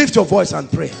Christ. Lift your voice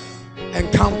and pray.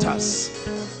 Encounters.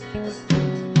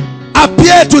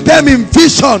 Appear to them in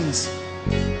visions,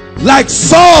 like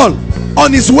Saul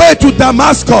on his way to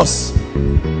Damascus.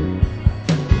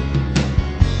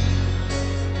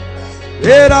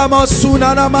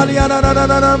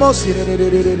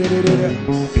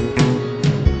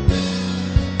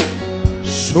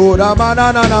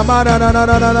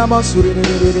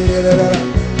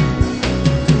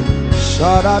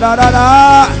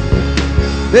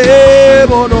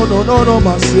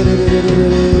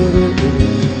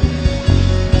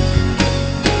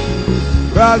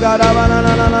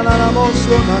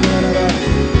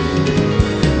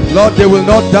 Lord, they will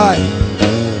not die.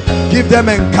 Give them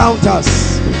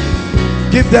encounters.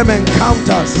 Give them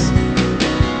encounters.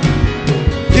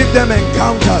 Give them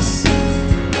encounters.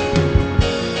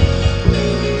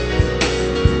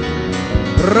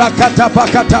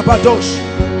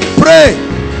 Pray.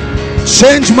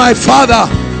 Change my father.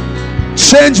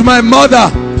 Change my mother.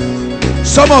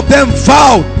 Some of them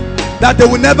vowed that they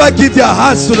will never give their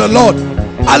hearts to the Lord.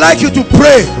 I like you to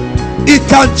pray. It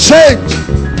can change.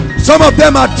 Some of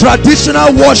them are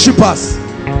traditional worshippers.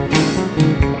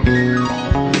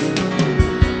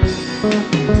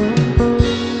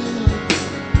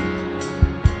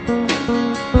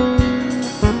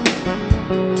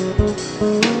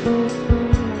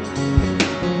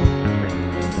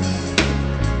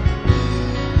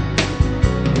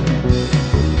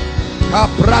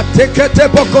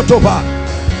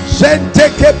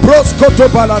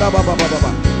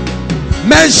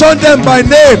 Mention them by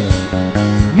name.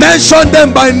 Mention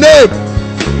them by name.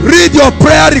 Read your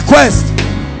prayer request.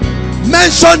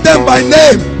 Mention them by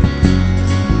name.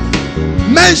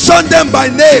 Mention them by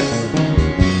name.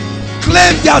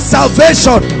 Claim their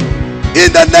salvation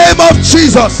in the name of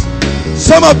Jesus.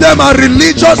 Some of them are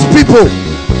religious people.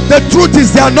 The truth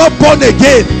is they are not born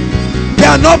again. They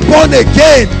are not born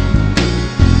again.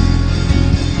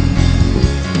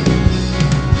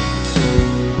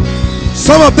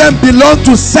 Some of them belong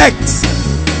to sects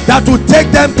that will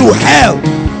take them to hell.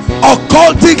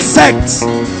 Occultic sects.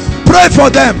 Pray for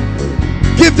them.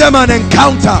 Give them an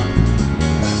encounter.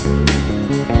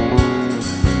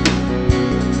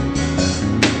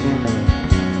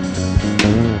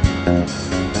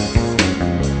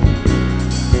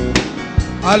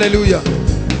 Hallelujah.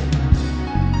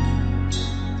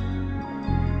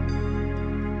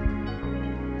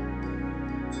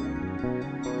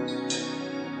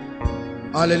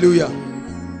 Hallelujah.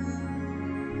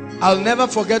 I'll never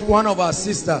forget one of our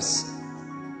sisters.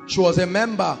 She was a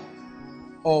member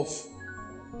of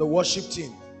the worship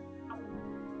team.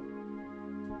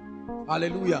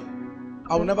 Hallelujah.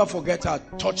 I will never forget her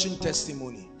touching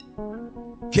testimony.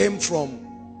 Came from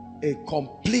a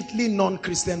completely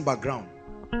non-Christian background.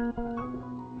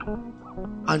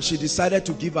 And she decided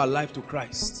to give her life to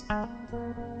Christ.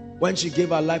 When she gave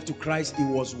her life to Christ, it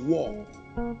was war.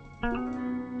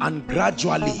 And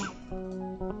gradually,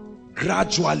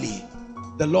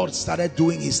 the Lord started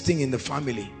doing his thing in the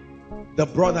family. The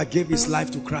brother gave his life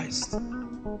to Christ.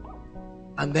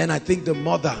 And then I think the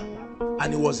mother,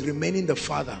 and it was remaining the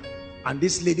father. And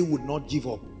this lady would not give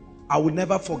up. I will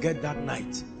never forget that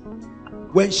night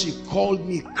when she called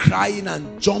me crying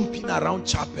and jumping around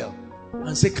chapel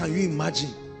and said, can you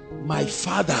imagine? My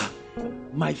father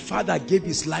gave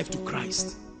his life to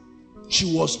Christ.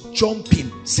 She was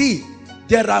jumping. See,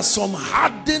 there are some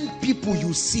hardened people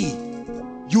you see.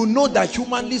 You know that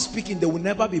humanly speaking, they will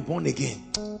never be born again.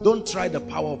 Don't try the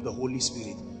power of the Holy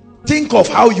Spirit. Think of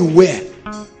how you were.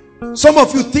 Some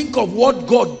of you think of what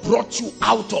God brought you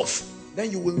out of.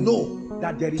 Then you will know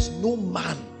that there is no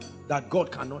man that God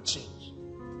cannot change.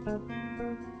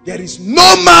 There is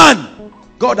no man.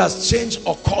 God has changed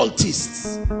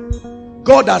occultists.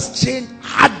 God has changed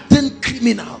hardened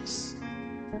criminals.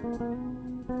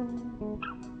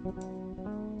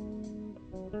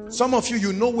 Some of you,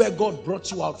 you know where God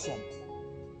brought you out from.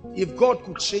 If God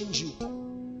could change you,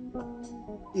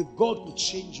 if God could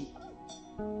change you,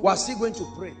 we are still going to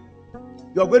pray.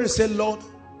 You are going to say, Lord,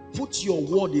 put your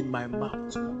word in my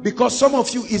mouth. Because some of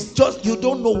you, it's just, you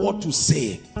don't know what to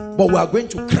say. But we are going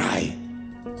to cry.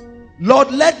 Lord,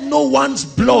 let no one's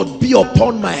blood be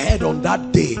upon my head on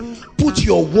that day. Put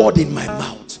your word in my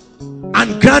mouth.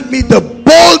 And grant me the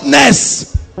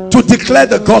boldness to declare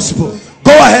the gospel.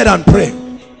 Go ahead and pray.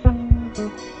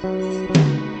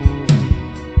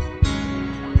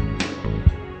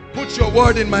 Put your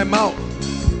word in my mouth.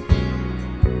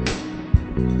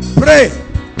 Pray.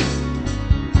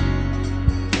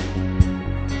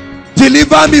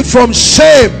 Deliver me from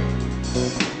shame.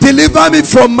 Deliver me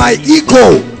from my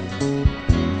ego.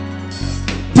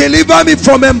 Deliver me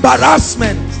from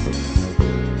embarrassment.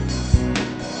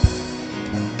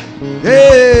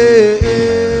 Hey,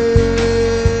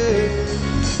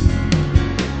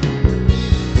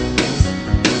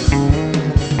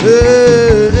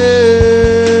 hey,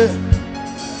 hey.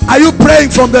 Are you praying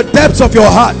from the depths of your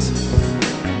heart?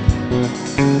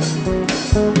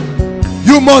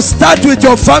 You must start with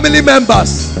your family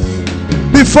members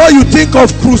before you think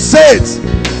of crusades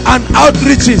and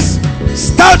outreaches.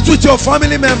 Start with your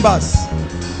family members.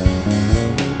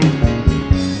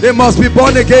 They must be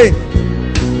born again.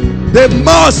 They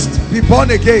must be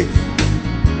born again.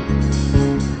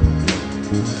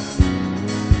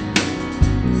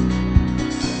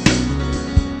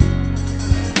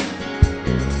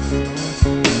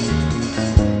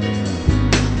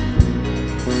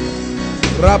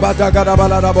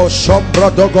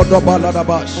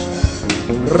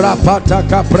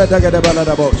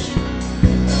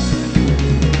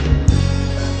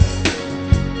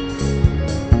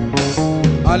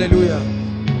 Hallelujah.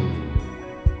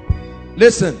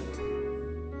 Listen.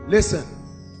 Listen.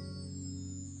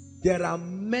 There are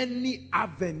many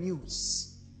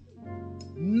avenues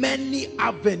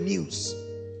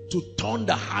to turn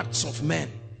the hearts of men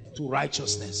to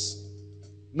righteousness.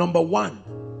 Number one,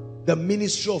 the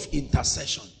ministry of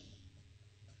intercession.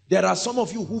 There are some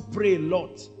of you who pray a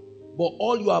lot, but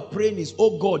all you are praying is,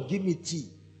 oh God, give me tea.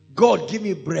 God, give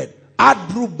me bread. Add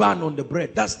brew ban on the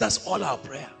bread. That's all our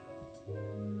prayer.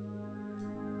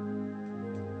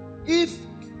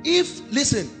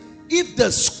 Listen, if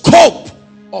the scope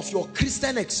of your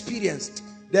Christian experience,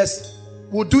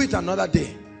 we'll do it another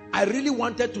day. I really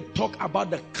wanted to talk about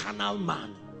the carnal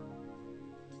man.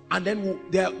 And then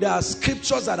there are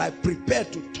scriptures that I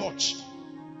prepared to touch.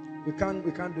 We can't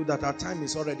do that. Our time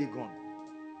is already gone.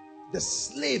 The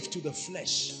slave to the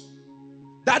flesh.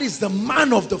 That is the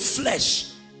man of the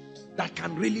flesh that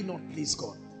can really not please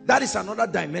God. That is another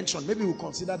dimension. Maybe we'll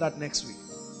consider that next week.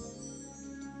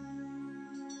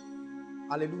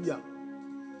 Hallelujah.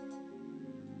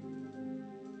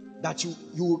 That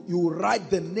you write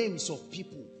the names of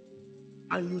people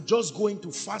and you just go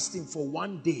into fasting for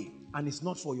one day and it's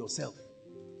not for yourself.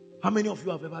 How many of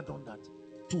you have ever done that?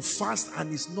 To fast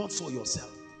and it's not for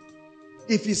yourself.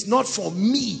 If it's not for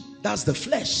me, that's the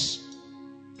flesh.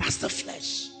 That's the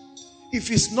flesh. If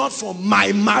it's not for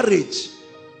my marriage,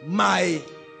 my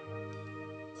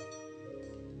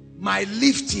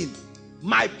lifting,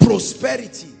 my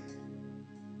prosperity,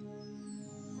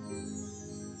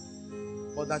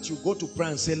 or that you go to prayer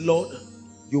and say, Lord,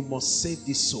 you must save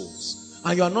these souls.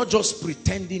 And you are not just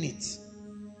pretending it.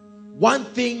 One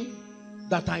thing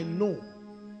that I know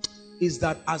is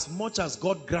that as much as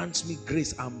God grants me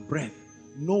grace and breath,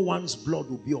 no one's blood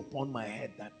will be upon my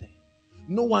head that day.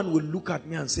 No one will look at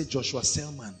me and say, Joshua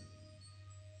Selman,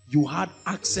 you had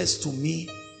access to me,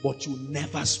 but you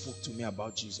never spoke to me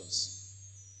about Jesus.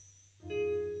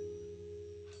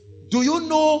 Do you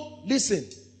know, listen,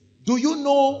 do you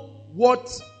know what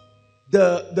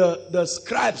the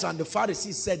scribes and the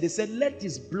Pharisees said? They said, let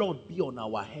his blood be on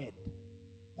our head.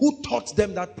 Who taught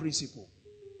them that principle?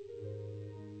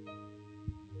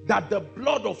 That the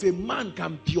blood of a man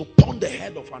can be upon the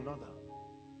head of another.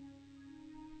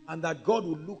 And that God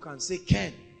will look and say,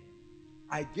 Ken,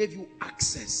 I gave you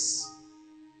access.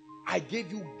 I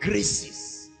gave you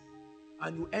graces.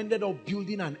 And you ended up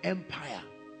building an empire.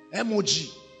 MOG.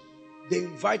 They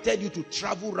invited you to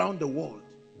travel around the world.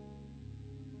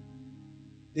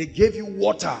 They gave you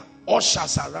water,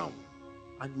 ushers around.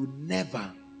 And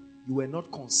you were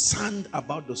not concerned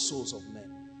about the souls of men.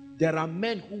 There are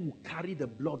men who will carry the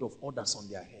blood of others on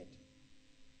their head.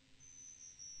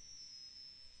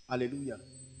 Hallelujah.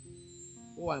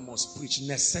 Oh, I must preach.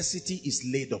 Necessity is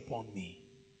laid upon me.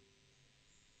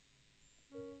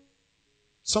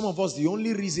 Some of us, the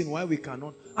only reason why we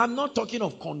cannot, I'm not talking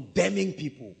of condemning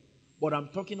people, but I'm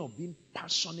talking of being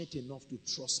passionate enough to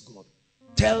trust God.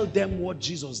 Tell them what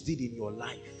Jesus did in your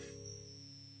life.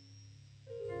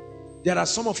 There are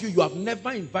some of you, you have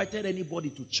never invited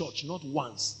anybody to church, not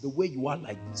once, the way you are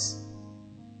like this.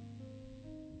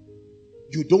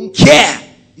 You don't care.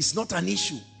 It's not an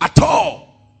issue at all.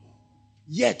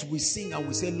 Yet we sing and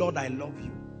we say, Lord, I love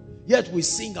you. Yet we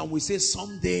sing and we say,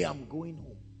 someday I'm going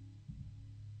home.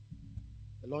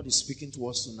 The Lord is speaking to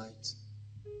us tonight.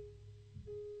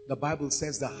 The Bible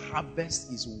says the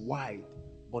harvest is wide,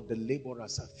 but the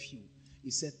laborers are few.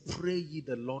 He said, pray ye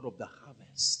the Lord of the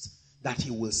harvest that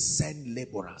he will send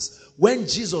laborers. When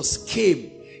Jesus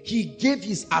came, he gave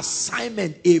his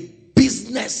assignment a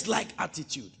business-like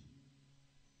attitude.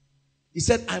 He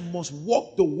said, I must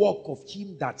walk the walk of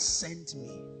him that sent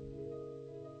me.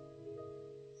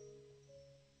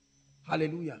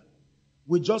 Hallelujah.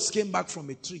 We just came back from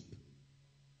a trip.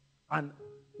 And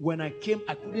when I came,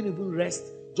 I couldn't even rest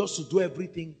just to do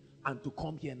everything and to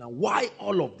come here now. Why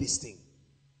all of this thing?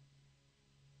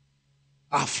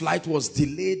 Our flight was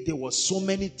delayed. There were so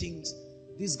many things.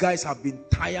 These guys have been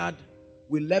tired.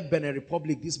 We left Benin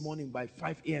Republic this morning by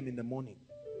 5 a.m. in the morning.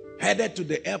 Headed to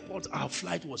the airport, our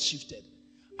flight was shifted.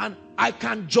 And I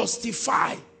can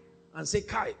justify and say,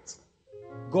 Kite,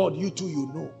 God, you too,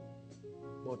 you know.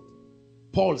 But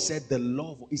Paul said the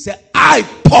love. He said, I,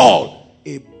 Paul,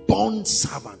 a bond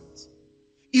servant.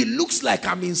 It looks like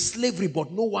I'm in slavery,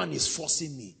 but no one is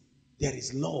forcing me. There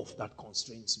is love that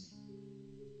constrains me.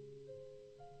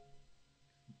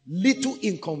 Little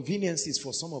inconveniences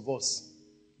for some of us.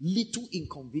 Little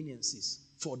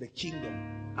inconveniences for the kingdom.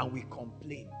 And we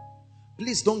complain.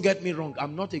 Please don't get me wrong.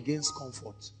 I'm not against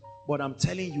comfort. But I'm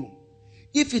telling you,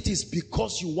 if it is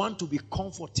because you want to be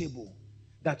comfortable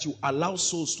that you allow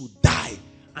souls to die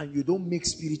and you don't make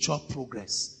spiritual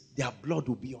progress, their blood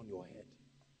will be on your head.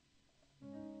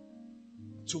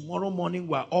 Tomorrow morning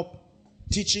we're up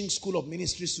teaching School of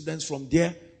Ministry students. From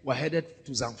there we're headed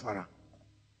to Zamfara.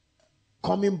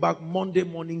 Coming back Monday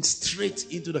morning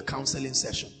straight into the counseling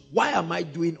session. Why am I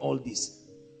doing all this?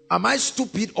 Am I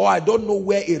stupid or I don't know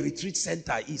where a retreat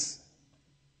center is?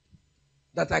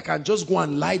 That I can just go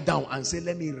and lie down and say,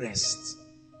 let me rest.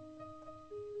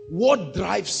 What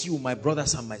drives you, my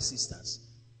brothers and my sisters?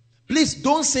 Please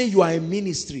don't say you are a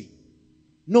ministry.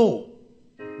 No.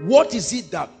 What is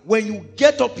it that when you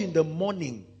get up in the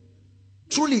morning,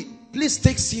 truly, please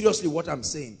take seriously what I'm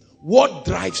saying. What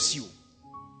drives you?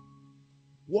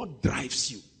 What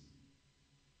drives you?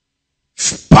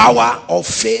 Power or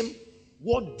fame?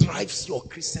 What drives your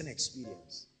Christian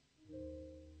experience?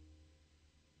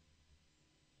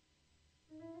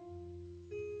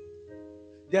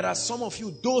 There are some of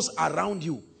you, those around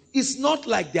you, it's not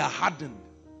like they are hardened.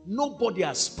 Nobody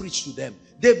has preached to them.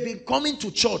 They've been coming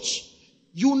to church.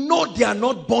 You know they are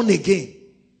not born again.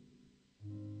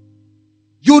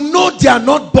 You know they are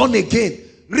not born again.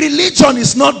 Religion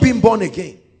is not being born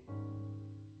again.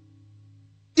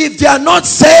 If they are not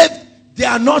saved, they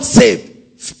are not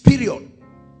saved. Period.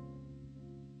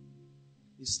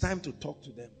 It's time to talk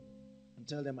to them and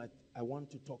tell them, I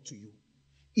want to talk to you.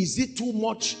 Is it too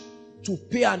much to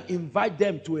pay and invite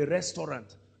them to a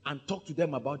restaurant and talk to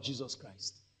them about Jesus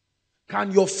Christ?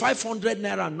 Can your 500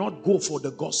 naira not go for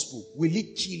the gospel? Will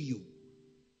it kill you?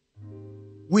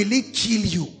 Will it kill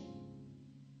you?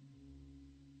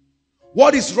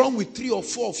 What is wrong with 3 or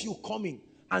 4 of you coming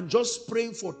and just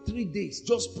praying for 3 days?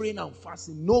 Just praying and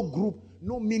fasting. No group,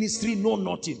 no ministry, no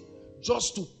nothing.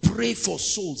 Just to pray for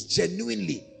souls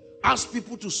genuinely. Ask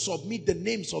people to submit the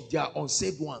names of their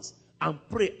unsaved ones and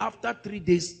pray. After 3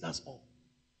 days, that's all.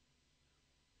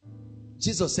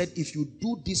 Jesus said, if you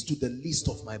do this to the least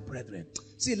of my brethren.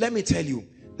 See, let me tell you,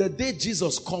 the day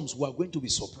Jesus comes, we are going to be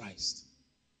surprised.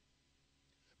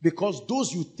 Because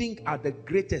those you think are the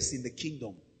greatest in the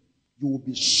kingdom, you will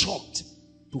be shocked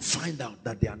to find out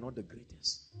that they are not the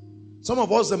greatest. Some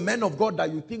of us, the men of God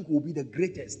that you think will be the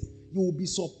greatest, you will be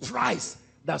surprised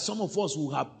that some of us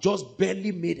will have just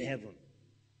barely made heaven.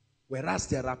 Whereas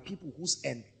there are people whose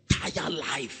entire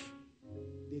life,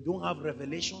 they don't have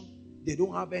revelation, they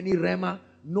don't have any rhema,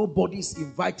 nobody's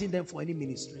inviting them for any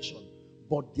ministration.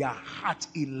 But their heart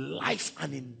in life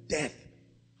and in death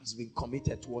has been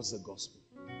committed towards the gospel.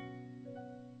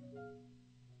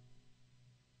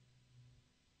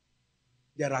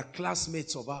 There are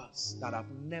classmates of ours that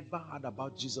have never heard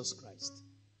about Jesus Christ.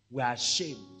 We are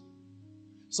ashamed.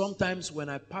 Sometimes when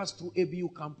I pass through ABU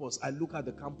campus, I look at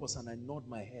the campus and I nod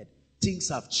my head. Things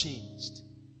have changed.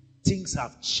 Things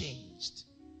have changed.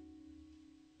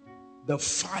 The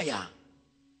fire.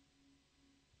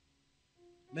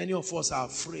 Many of us are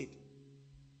afraid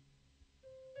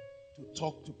to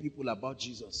talk to people about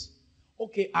Jesus.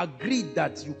 Okay, agreed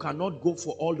that you cannot go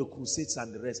for all the crusades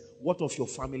and the rest. What of your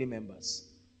family members?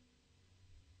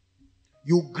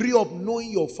 You grew up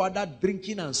knowing your father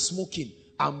drinking and smoking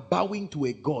and bowing to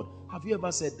a God. Have you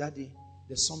ever said, Daddy,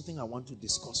 there's something I want to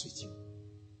discuss with you?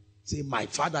 Say, my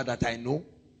father that I know?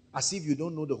 As if you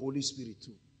don't know the Holy Spirit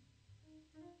too.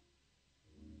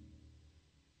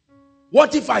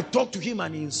 What if I talk to him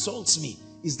and he insults me?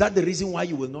 Is that the reason why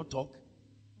you will not talk?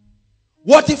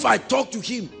 What if I talk to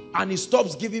him and he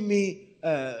stops giving me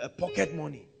pocket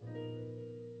money?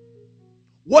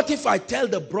 What if I tell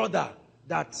the brother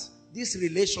that this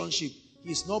relationship,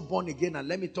 he's not born again, and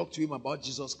let me talk to him about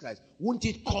Jesus Christ. Won't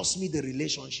it cost me the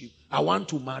relationship? I want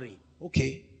to marry.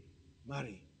 Okay,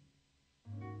 marry.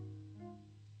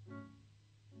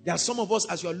 There are some of us,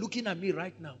 as you are looking at me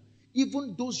right now,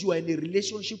 even those you are in a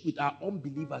relationship with are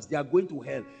unbelievers. They are going to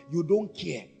hell. You don't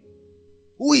care.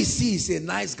 Who is he? He's a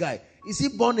nice guy. Is he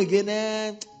born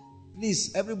again?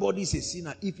 Please, everybody is a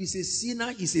sinner. If he's a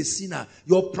sinner, he's a sinner.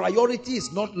 Your priority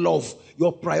is not love.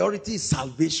 Your priority is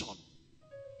salvation.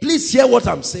 Please hear what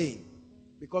I'm saying.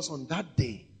 Because on that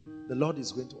day, the Lord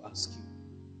is going to ask you.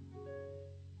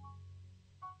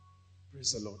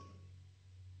 Praise the Lord.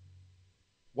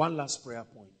 One last prayer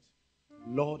point.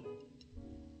 Lord,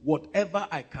 whatever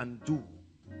I can do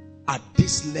at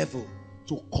this level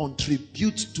to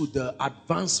contribute to the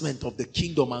advancement of the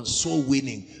kingdom and soul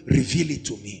winning, reveal it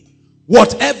to me.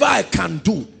 Whatever I can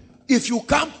do. If you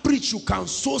can't preach, you can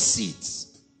sow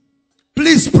seeds.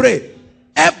 Please pray.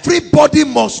 Everybody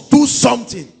must do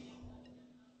something.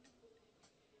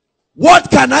 What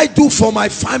can I do for my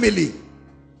family?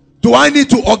 Do I need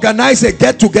to organize a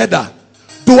get-together?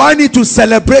 Do I need to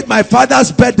celebrate my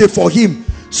father's birthday for him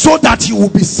so that he will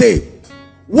be saved?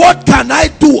 What can I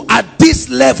do at this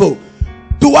level?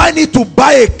 Do I need to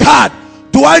buy a card?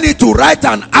 Do I need to write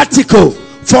an article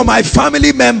for my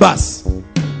family members?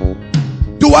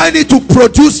 Do I need to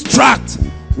produce tracts?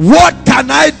 What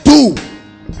can I do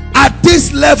at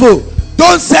this level?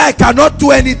 Don't say I cannot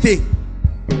do anything.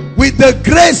 With the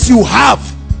grace you have,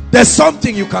 there's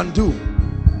something you can do.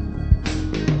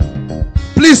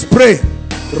 Please pray.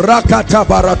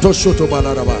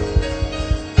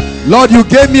 Lord, you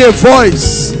gave me a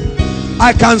voice.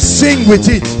 I can sing with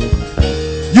it.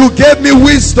 You gave me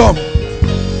wisdom.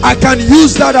 I can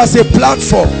use that as a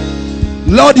platform.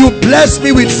 Lord, you blessed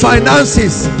me with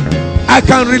finances. I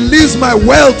can release my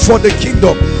wealth for the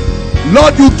kingdom.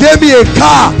 Lord, you gave me a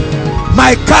car.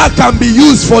 My car can be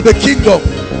used for the kingdom.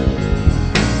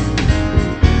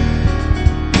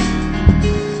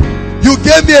 You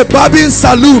gave me a barbing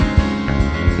saloon.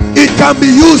 It can be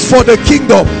used for the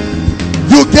kingdom.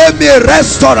 You gave me a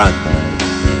restaurant.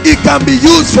 It can be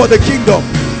used for the kingdom.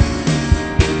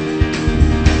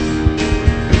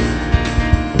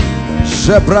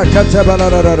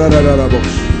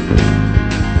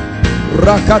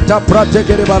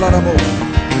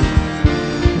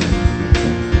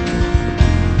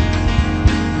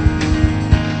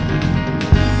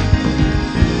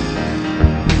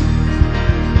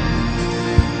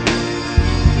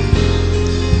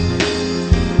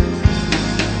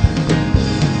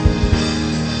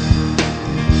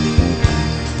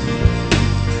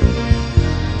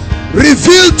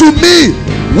 Reveal to me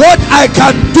what I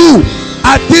can do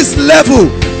at this level.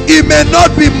 It may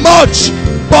not be much,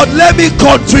 but let me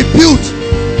contribute.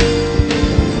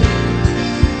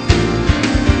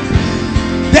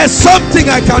 There's something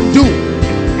I can do.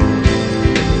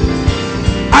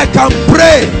 I can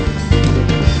pray.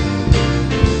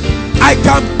 I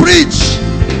can preach.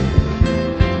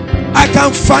 I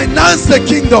can finance the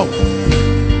kingdom.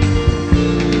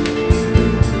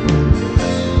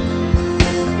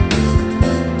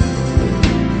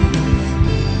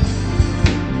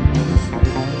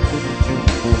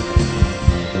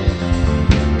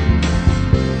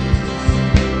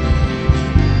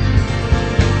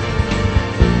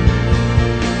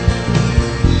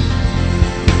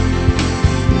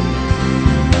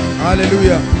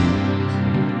 Hallelujah.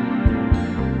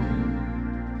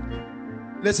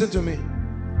 Listen to me.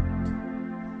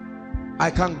 I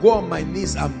can go on my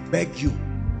knees and beg you.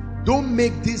 Don't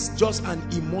make this just an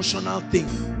emotional thing.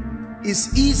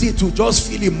 It's easy to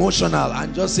just feel emotional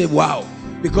and just say, wow,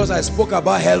 because I spoke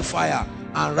about hellfire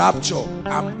and rapture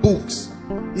and books.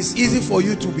 It's easy for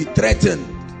you to be threatened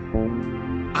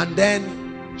and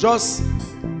then just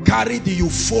carry the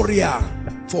euphoria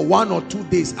for 1 or 2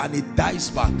 days and it dies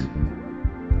back.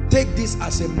 Take this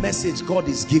as a message God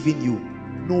is giving you.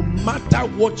 No matter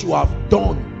what you have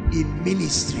done in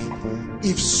ministry,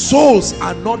 if souls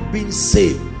are not being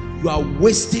saved, you are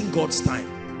wasting God's time.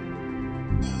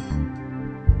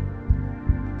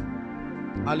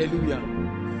 Hallelujah.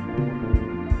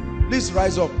 Please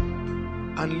rise up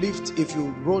and lift. If you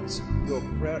wrote your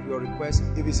prayer, your request,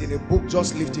 if it's in a book,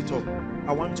 just lift it up.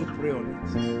 I want to pray on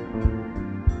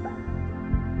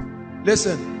it.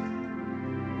 Listen.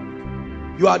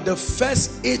 You are the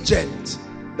first agent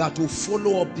that will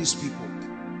follow up these people.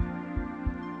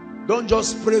 Don't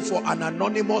just pray for an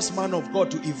anonymous man of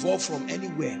God to evolve from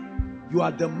anywhere. You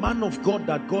are the man of God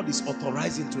that God is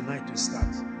authorizing tonight to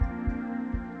start.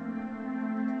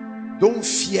 Don't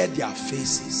fear their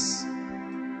faces.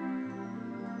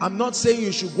 I'm not saying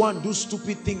you should go and do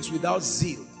stupid things without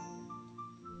zeal.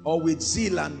 or with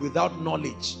zeal and without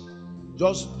knowledge,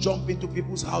 just jump into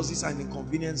people's houses and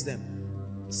inconvenience them.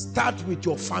 Start with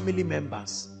your family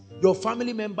members. Your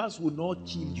family members will not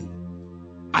kill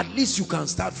you. At least you can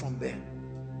start from there.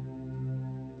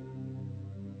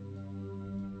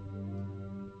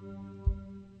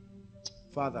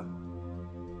 Father,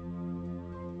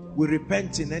 we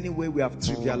repent in any way we have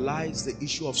trivialized the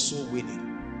issue of soul winning.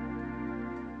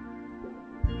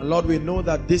 And Lord, we know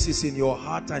that this is in your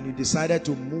heart and you decided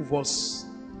to move us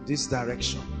this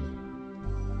direction.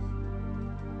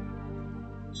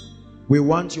 We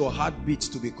want your heartbeat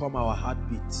to become our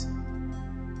heartbeat.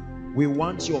 We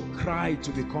want your cry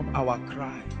to become our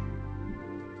cry.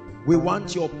 We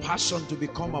want your passion to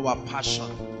become our passion.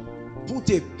 Put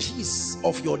a piece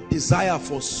of your desire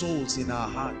for souls in our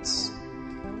hearts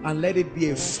and let it be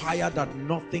a fire that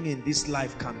nothing in this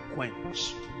life can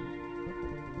quench.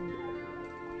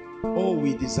 Oh,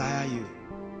 we desire you.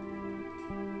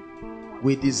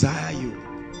 We desire you.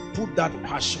 Put that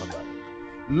passion.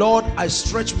 Lord, I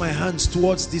stretch my hands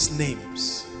towards these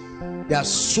names. There are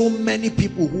so many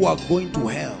people who are going to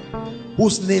hell,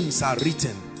 whose names are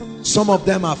written. Some of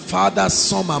them are fathers,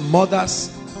 some are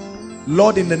mothers.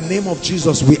 Lord, in the name of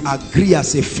Jesus, we agree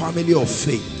as a family of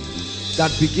faith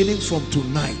that beginning from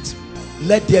tonight,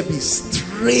 let there be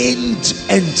strange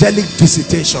angelic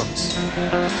visitations.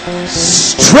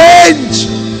 Strange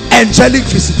angelic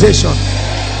visitations.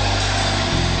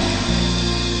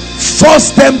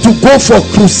 Force them to go for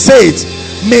crusades.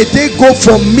 May they go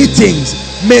for meetings.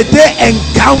 May they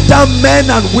encounter men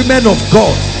and women of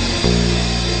God.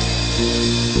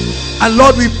 And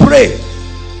Lord, we pray,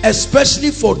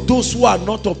 especially for those who are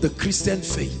not of the Christian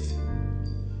faith.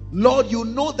 Lord, you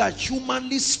know that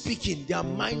humanly speaking, their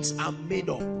minds are made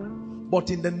up.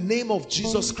 But in the name of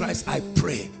Jesus Christ, I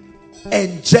pray,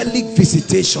 angelic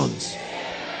visitations,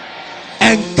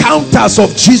 encounters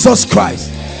of Jesus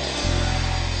Christ.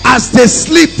 As they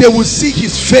sleep, they will see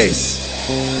his face.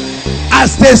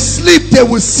 As they sleep, they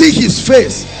will see his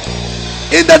face.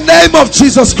 In the name of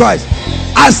Jesus Christ.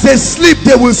 As they sleep,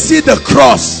 they will see the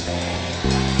cross.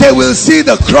 They will see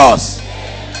the cross.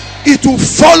 It will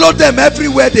follow them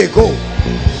everywhere they go.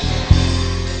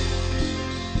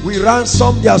 We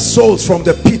ransom their souls from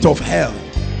the pit of hell.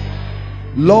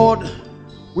 Lord,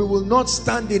 we will not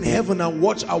stand in heaven and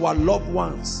watch our loved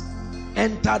ones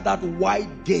enter that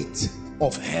wide gate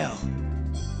of hell.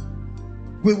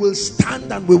 We will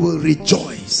stand and we will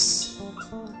rejoice.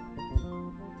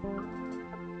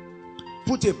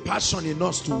 Put a passion in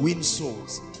us to win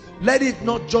souls. Let it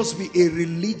not just be a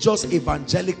religious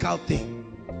evangelical thing.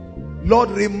 Lord,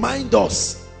 remind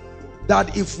us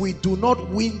that if we do not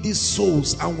win these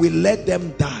souls and we let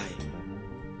them die,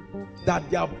 that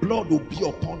their blood will be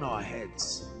upon our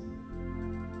heads.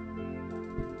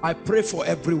 I pray for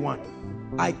everyone.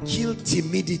 I kill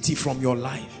timidity from your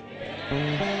life.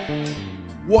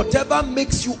 Whatever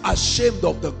makes you ashamed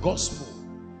of the gospel,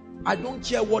 I don't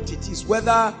care what it is,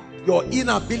 whether your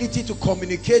inability to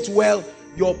communicate well,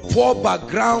 your poor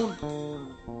background,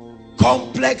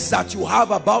 complex that you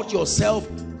have about yourself,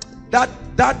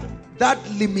 that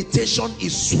limitation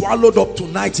is swallowed up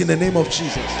tonight in the name of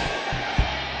Jesus.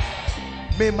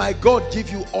 May my God give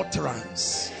you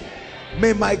utterance.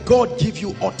 May my God give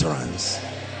you utterance.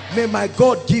 May my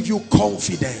God give you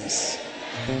confidence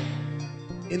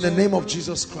in the name of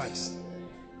Jesus Christ.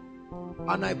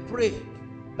 And I pray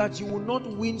that you will not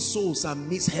win souls and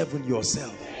miss heaven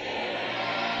yourself.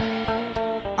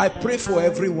 I pray for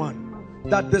everyone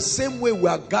that the same way we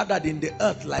are gathered in the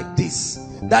earth like this,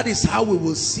 that is how we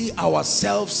will see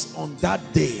ourselves on that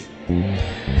day.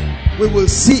 We will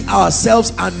see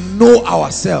ourselves and know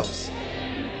ourselves.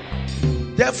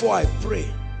 Therefore I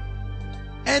pray,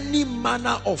 any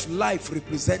manner of life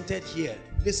represented here,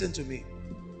 listen to me,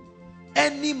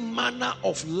 any manner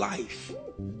of life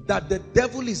that the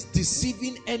devil is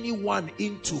deceiving anyone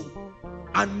into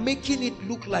and making it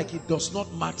look like it does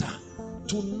not matter,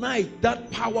 tonight that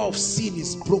power of sin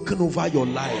is broken over your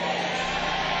life.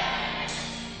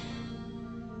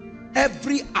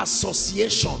 Every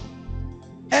association,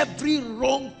 every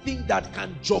wrong thing that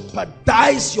can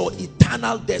jeopardize your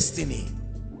eternal destiny,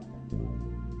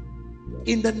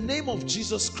 in the name of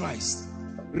Jesus Christ,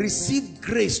 receive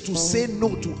grace to say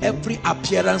no to every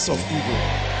appearance of evil.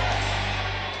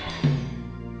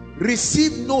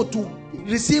 Receive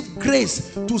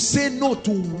grace to say no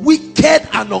to wicked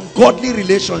and ungodly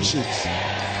relationships.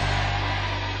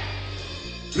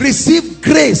 Receive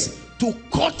grace to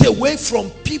cut away from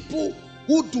people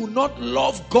who do not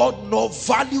love God nor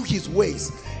value his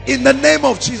ways, in the name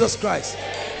of Jesus Christ.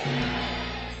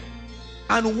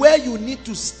 And where you need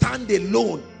to stand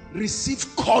alone,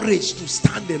 receive courage to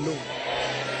stand alone.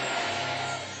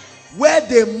 Where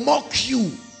they mock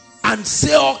you and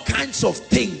say all kinds of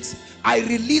things, I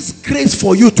release grace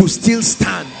for you to still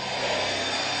stand.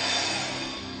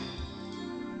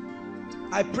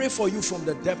 I pray for you from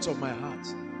the depths of my heart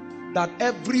that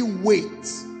every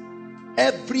weight,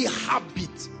 every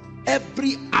habit,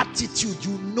 every attitude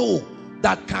you know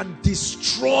that can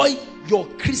destroy your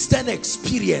Christian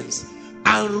experience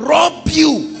and rob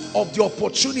you of the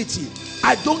opportunity,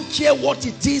 I don't care what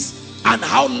it is and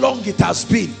how long it has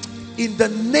been, in the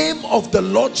name of the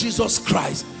Lord Jesus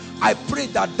Christ, I pray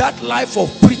that that life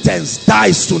of pretense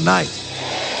dies tonight.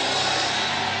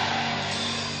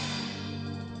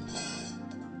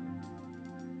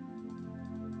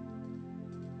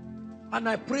 And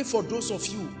I pray for those of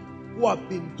you who have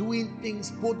been doing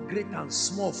things both great and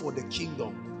small for the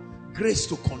kingdom, grace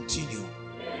to continue.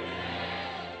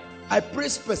 I pray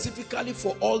specifically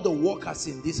for all the workers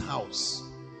in this house.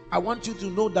 I want you to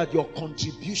know that your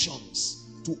contributions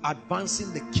to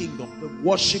advancing the kingdom, the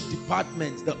worship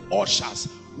department, the ushers,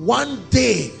 one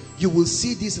day you will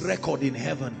see this record in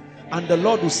heaven and the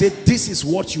Lord will say, this is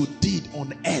what you did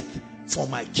on earth for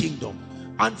my kingdom.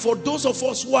 And for those of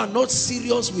us who are not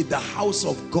serious with the house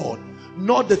of God,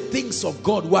 not the things of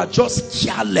God, who are just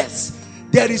careless,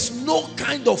 there is no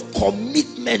kind of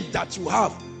commitment that you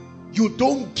have. You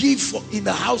don't give in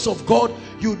the house of God,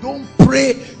 you don't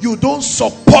pray, you don't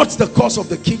support the cause of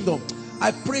the kingdom.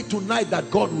 I pray tonight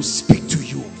that God will speak to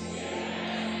you.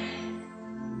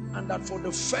 And that for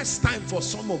the first time for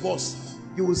some of us,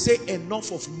 you will say,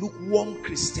 enough of lukewarm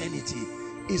Christianity.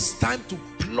 It's time to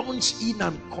plunge in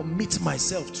and commit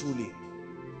myself truly.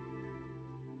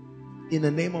 In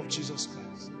the name of Jesus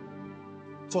Christ.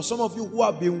 For some of you who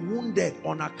have been wounded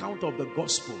on account of the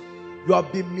gospel, you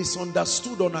have been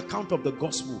misunderstood on account of the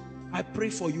gospel, I pray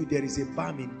for you, there is a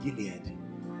balm in Gilead.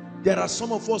 There are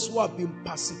some of us who have been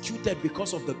persecuted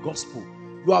because of the gospel.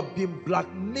 You have been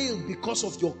blackmailed because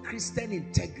of your Christian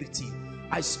integrity.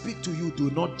 I speak to you,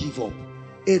 do not give up.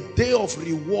 A day of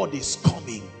reward is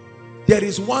coming. There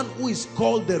is one who is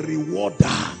called the rewarder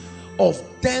of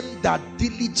them that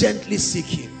diligently seek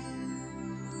him.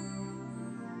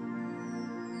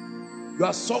 You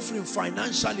are suffering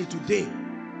financially today.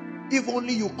 If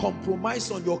only you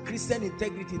compromised on your Christian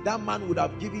integrity, that man would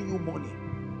have given you money.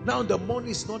 Now the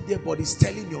money is not there, but he's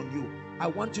telling on you. I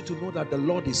want you to know that the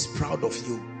Lord is proud of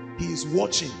you. He is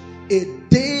watching. A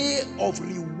day of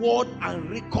reward and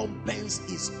recompense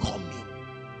is coming.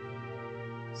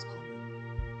 It's coming.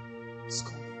 It's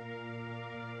coming.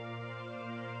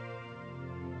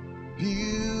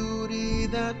 Beauty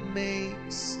that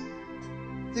makes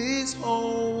this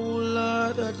whole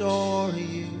earth adore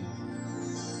you.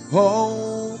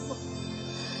 Home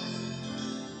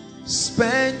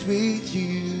spent with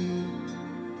you.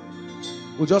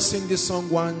 We'll just sing this song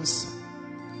once.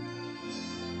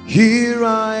 Here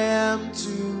I am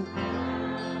to,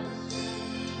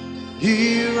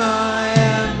 here I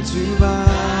am to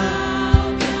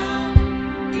bow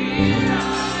down. Here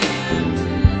I am to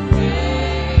say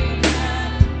that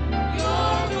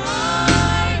you're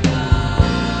my God.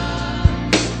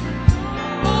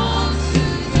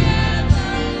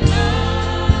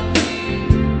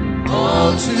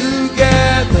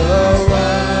 Altogether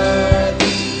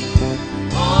worthy,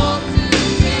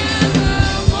 altogether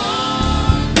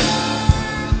wonderful.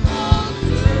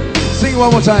 Sing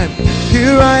one more time.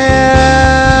 Here I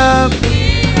am.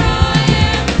 Here I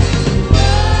am to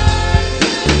worship.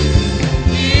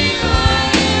 Here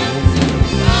I am to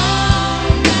bow down.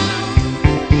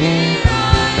 Here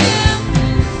I am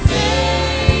to say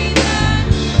that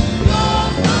you're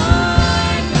my God.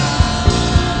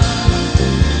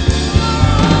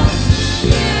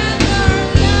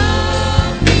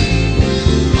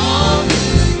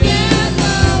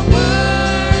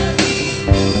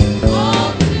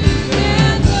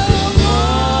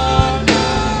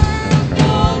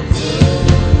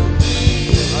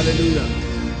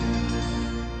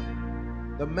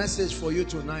 The message for you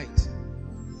tonight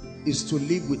is to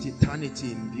live with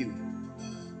eternity in view.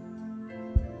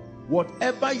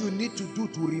 Whatever you need to do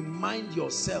to remind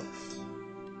yourself,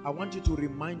 I want you to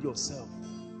remind yourself,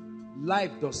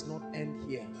 life does not end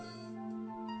here.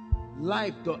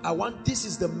 This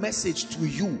is the message to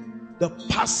you, the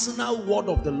personal word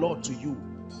of the Lord to you,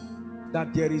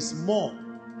 that there is more.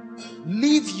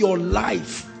 Live your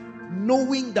life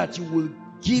knowing that you will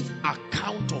give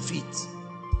account of it.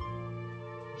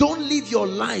 Don't live your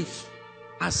life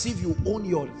as if you own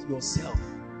yourself.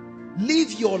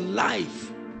 Live your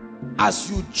life as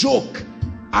you joke,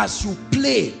 as you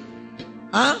play,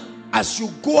 as you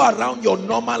go around your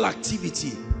normal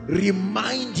activity.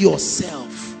 Remind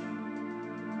yourself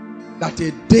that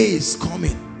a day is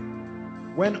coming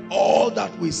when all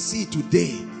that we see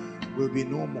today will be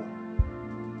no more.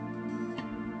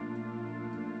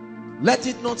 Let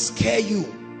it not scare you,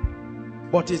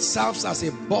 but it serves as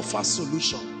a buffer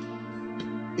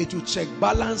solution. It will check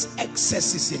balance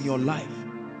excesses in your life,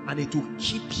 and it will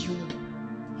keep you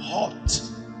hot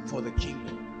for the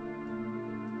kingdom.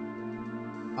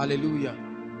 Hallelujah.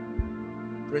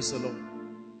 Praise the Lord.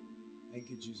 Thank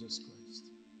you, Jesus Christ.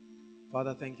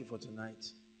 Father, thank you for tonight.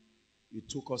 You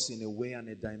took us in a way and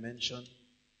a dimension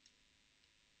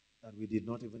that we did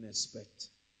not even expect.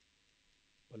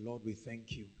 But Lord, we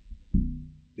thank you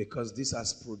because this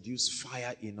has produced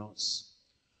fire in us.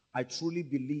 I truly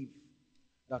believe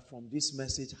that from this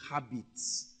message,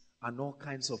 habits and all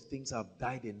kinds of things have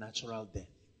died a natural death.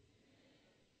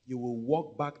 You will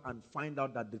walk back and find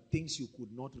out that the things you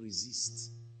could not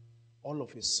resist, all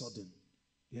of a sudden,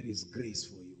 there is grace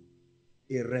for you.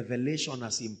 A revelation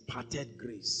has imparted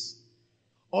grace.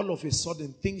 All of a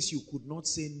sudden, things you could not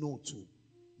say no to,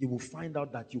 you will find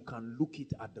out that you can look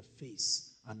it at the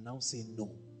face and now say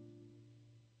no.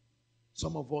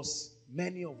 Some of us,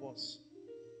 many of us,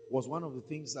 was one of the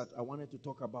things that I wanted to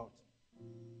talk about.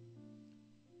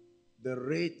 The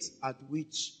rate at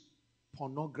which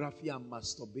pornography and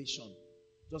masturbation.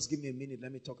 Just give me a minute.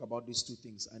 Let me talk about these two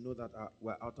things. I know that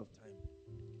we're out of time.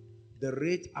 The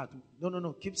rate at...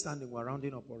 No. Keep standing. We're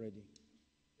rounding up already.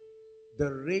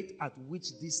 The rate at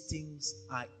which these things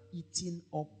are eating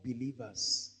up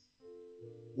believers.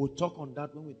 We'll talk on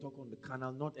that when we talk on the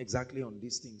canal. Not exactly on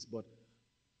these things, but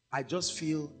I just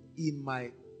feel in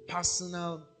my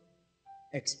personal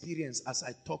experience as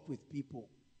I talk with people,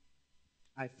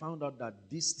 I found out that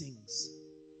these things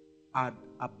are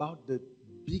about the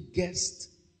biggest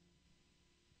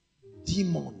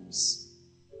demons.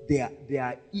 They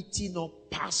are eating up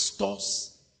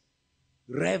pastors,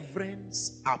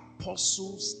 reverends,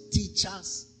 apostles,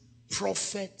 teachers,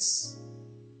 prophets,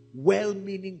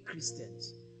 well-meaning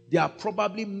Christians. There are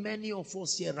probably many of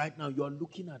us here right now. You are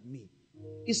looking at me.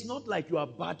 It's not like you are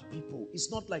bad people.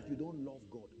 It's not like you don't love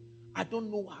God. I don't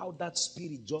know how that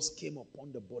spirit just came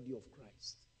upon the body of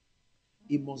Christ.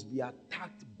 It must be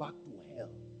attacked back to hell.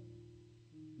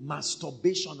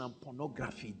 Masturbation and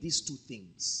pornography, these two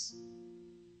things,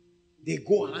 they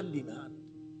go hand in hand.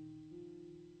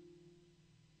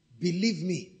 Believe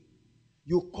me,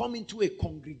 you come into a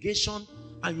congregation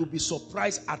and you'll be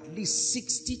surprised at least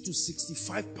 60 to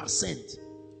 65%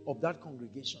 of that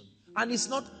congregation. And it's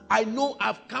not, I know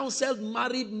I've counseled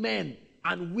married men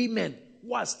and women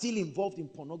who are still involved in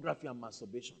pornography and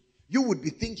masturbation. You would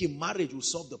be thinking marriage will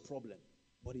solve the problem,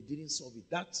 but it didn't solve it.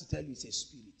 That to tell you it's a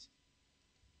spirit.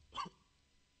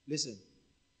 Listen,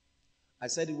 I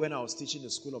said it when I was teaching the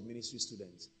School of Ministry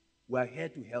students. We are here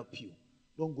to help you.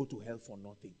 Don't go to hell for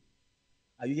nothing.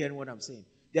 Are you hearing what I'm saying?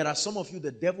 There are some of you,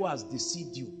 the devil has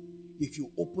deceived you. If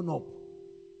you open up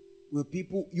with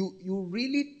people, you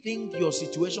really think your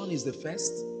situation is the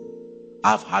first?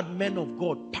 I've had men of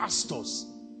God, pastors,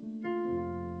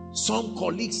 some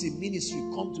colleagues in ministry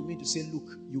come to me to say, look,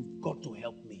 you've got to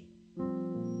help me.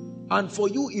 And for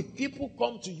you, if people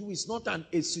come to you, it's not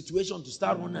a situation to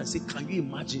start running and say, can you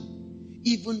imagine?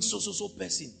 Even so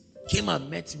person came and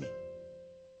met me.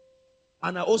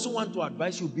 And I also want to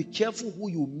advise you, be careful who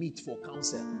you meet for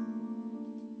counsel.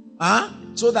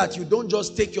 So that you don't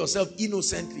just take yourself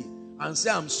innocently and say,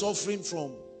 I'm suffering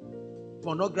from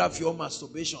pornography or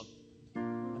masturbation.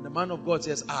 And the man of God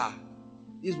says,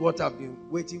 this is what I've been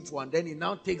waiting for. And then he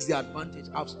now takes the advantage.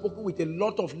 I've spoken with a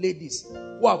lot of ladies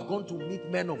who have gone to meet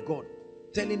men of God,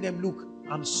 telling them, look,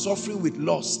 I'm suffering with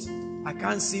lust. I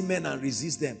can't see men and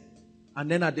resist them. And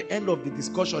then at the end of the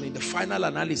discussion, in the final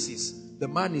analysis, the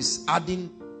man is adding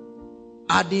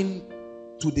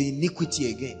to the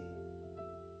iniquity again.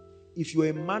 If you're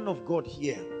a man of God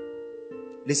here,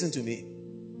 listen to me,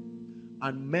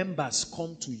 and members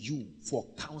come to you for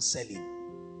counseling,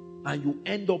 and you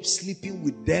end up sleeping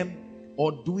with them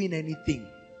or doing anything,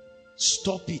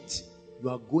 stop it. You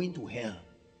are going to hell.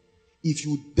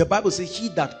 The Bible says, he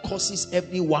that causes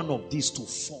every one of these to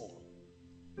fall.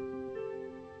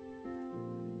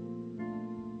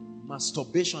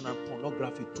 Masturbation and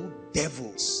pornography, two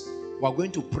devils. We are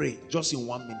going to pray just in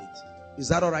 1 minute. Is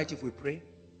that all right if we pray?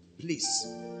 Please.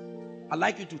 I'd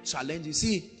like you to challenge. You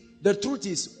see, the truth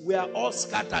is, we are all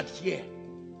scattered here.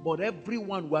 But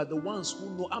everyone, we are the ones who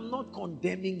know. I'm not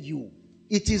condemning you.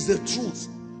 It is the truth.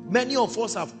 Many of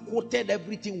us have quoted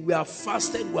everything. We have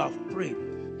fasted, we have prayed.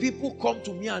 People come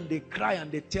to me and they cry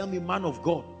and they tell me, man of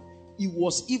God, it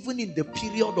was even in the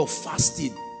period of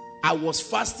fasting. I was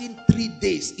fasting 3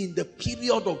 days in the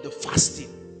period of the fasting.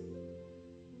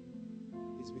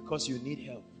 It's because you need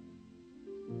help.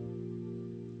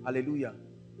 Hallelujah.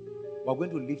 We're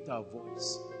going to lift our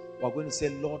voice. We're going to say,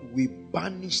 Lord, we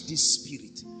banish this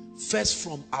spirit. First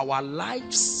from our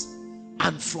lives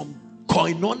and from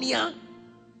koinonia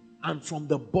and from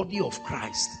the body of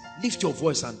Christ. Lift your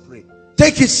voice and pray.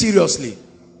 Take it seriously.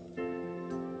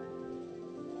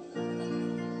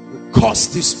 We curse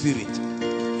this spirit.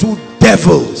 Two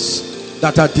devils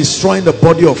that are destroying the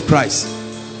body of Christ.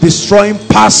 Destroying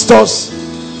pastors.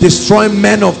 Destroying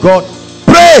men of God.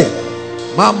 Pray.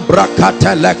 We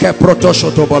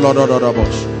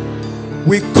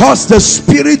curse the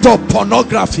spirit of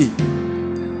pornography.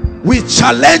 We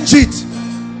challenge it.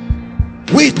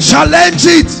 We challenge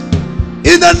it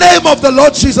in the name of the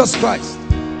Lord Jesus Christ.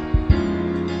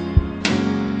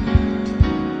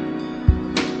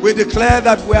 We declare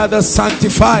that we are the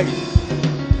sanctified.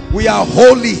 We are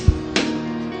holy,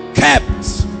 kept,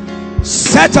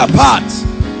 set apart.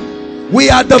 We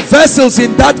are the vessels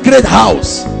in that great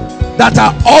house that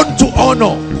are unto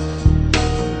honor.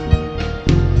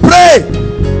 Pray.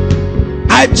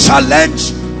 I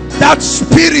challenge that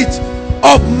spirit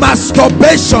of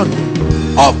masturbation,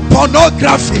 of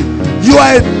pornography. You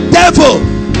are a devil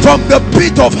from the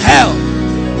pit of hell.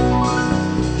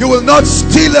 You will not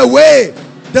steal away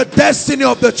the destiny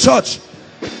of the church.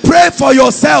 Pray for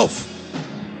yourself.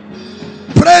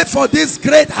 Pray for this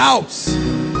great house.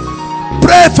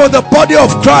 Pray for the body of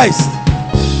Christ.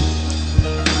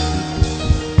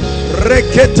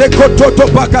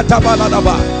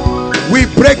 We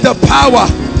break the power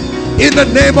in the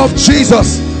name of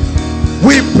Jesus.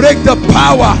 We break the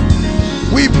power.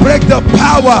 We break the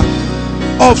power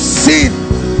of sin.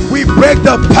 We break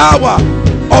the power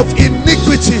of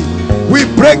iniquity. We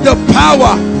break the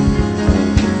power.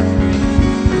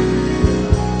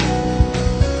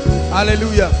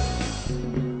 Hallelujah.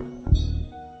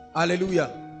 Hallelujah.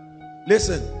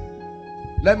 Listen,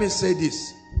 let me say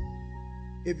this.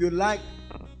 If you like,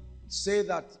 say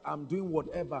that I'm doing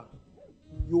whatever.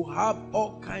 You have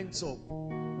all kinds of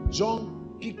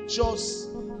junk pictures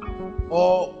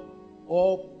or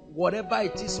whatever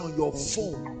it is on your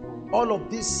phone. All of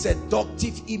these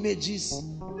seductive images,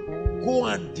 go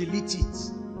and delete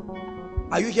it.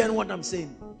 Are you hearing what I'm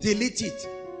saying? Delete it.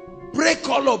 Break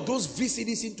all of those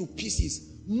VCDs into pieces.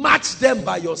 Match them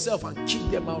by yourself and keep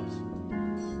them out.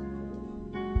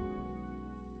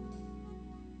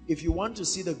 If you want to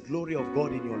see the glory of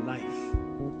God in your life,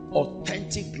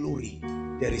 authentic glory,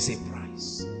 there is a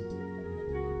price.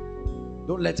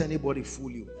 Don't let anybody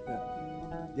fool you.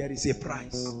 There is a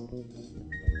price.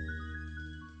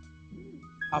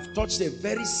 I've touched a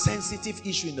very sensitive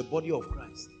issue in the body of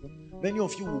Christ. Many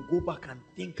of you will go back and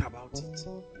think about it.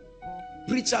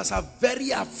 Preachers are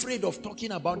very afraid of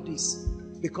talking about this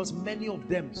because many of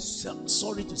them,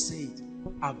 sorry to say it,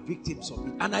 are victims of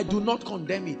it. And I do not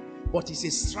condemn it, but it's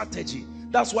a strategy.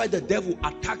 That's why the devil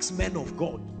attacks men of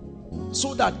God.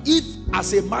 So that if,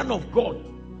 as a man of God,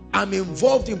 I'm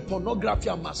involved in pornography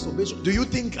and masturbation, do you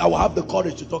think I will have the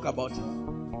courage to talk about it?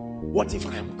 What if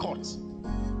I am caught?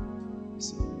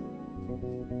 See?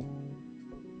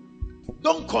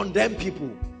 Don't condemn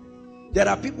people. There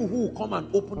are people who will come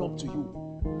and open up to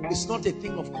you. It's not a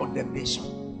thing of condemnation.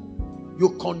 You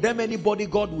condemn anybody,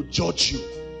 God will judge you.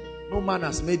 No man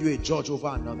has made you a judge over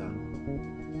another.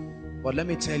 But let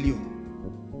me tell you,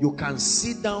 you can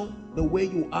sit down the way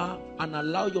you are and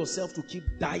allow yourself to keep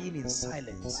dying in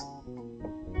silence.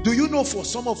 Do you know, for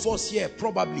some of us here,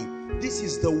 probably this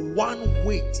is the one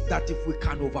weight that if we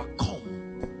can overcome,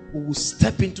 we will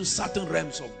step into certain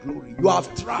realms of glory. You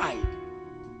have tried.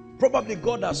 Probably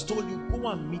God has told you, go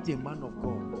and meet a man of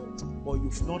God, but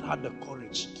you've not had the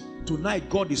courage. Tonight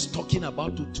God is talking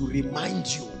about it to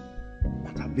remind you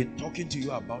that I've been talking to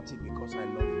you about it because I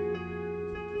love you.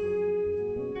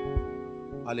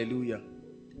 Hallelujah.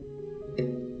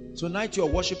 Tonight you're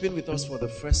worshiping with us for the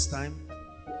first time.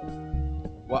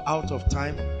 We're out of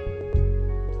time.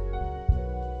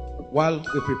 While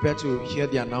we prepare to hear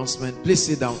the announcement, please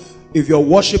sit down. If you're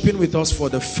worshiping with us for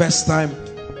the first time,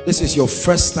 this is your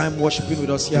first time worshiping with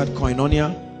us here at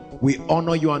Koinonia, we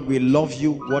honor you and we love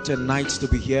you. What a night to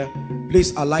be here.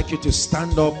 Please, I'd like you to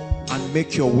stand up and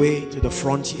make your way to the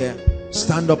front here.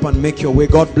 Stand up and make your way.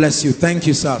 God bless you. Thank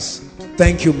you, sirs.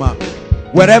 Thank you, ma.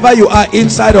 Wherever you are,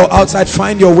 inside or outside,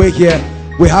 find your way here.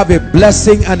 We have a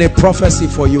blessing and a prophecy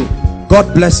for you.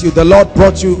 God bless you. The Lord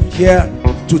brought you here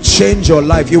to change your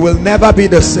life. You will never be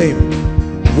the same.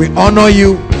 We honor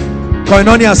you.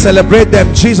 Koinonia, celebrate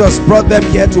them. Jesus brought them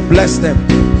here to bless them.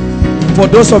 For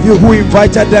those of you who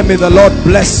invited them, may the Lord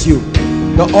bless you.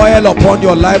 The oil upon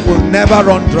your life will never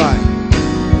run dry.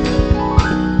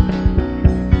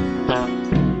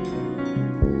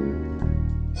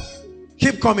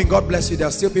 Keep coming. God bless you. There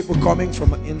are still people coming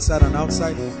from inside and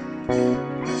outside.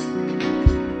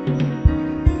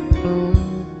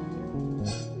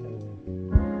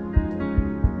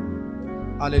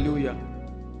 Hallelujah.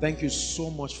 Thank you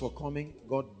so much for coming.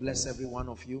 God bless every one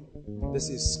of you. This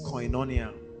is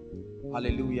Koinonia.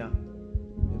 Hallelujah.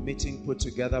 A meeting put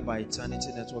together by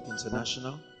Eternity Network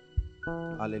International.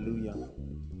 Hallelujah.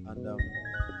 And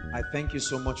I thank you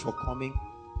so much for coming.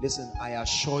 Listen, I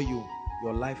assure you,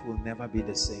 your life will never be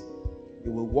the same.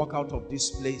 You will walk out of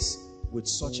this place with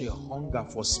such a hunger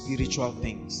for spiritual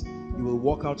things. You will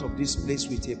walk out of this place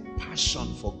with a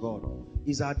passion for God.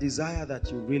 It's our desire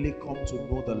that you really come to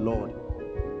know the Lord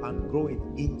and grow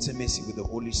in intimacy with the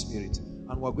Holy Spirit.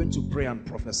 And we're going to pray and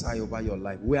prophesy over your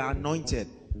life. We are anointed,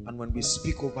 and when we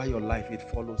speak over your life,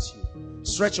 it follows you.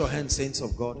 Stretch your hands, saints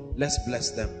of God. Let's bless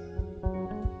them.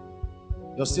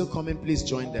 You're still coming, please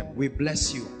join them. We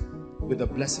bless you with the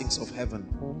blessings of heaven.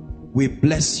 We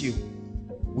bless you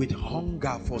with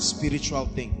hunger for spiritual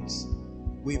things.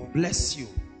 We bless you.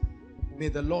 May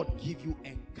the Lord give you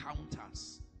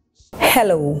encounters.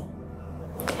 Hello.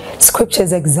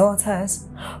 Scriptures exhort us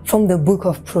from the book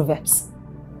of Proverbs.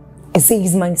 It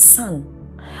says, my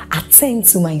son, attend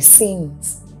to my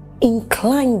sayings.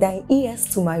 Incline thy ears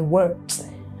to my words.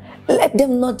 Let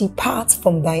them not depart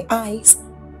from thy eyes,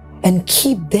 and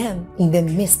keep them in the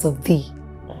midst of thee.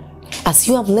 As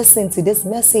you have listened to this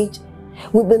message,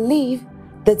 we believe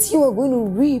that you are going to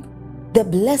reap the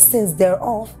blessings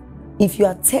thereof if you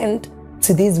attend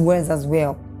to these words as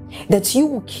well. That you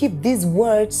will keep these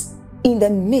words in the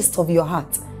midst of your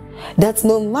heart. That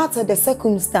no matter the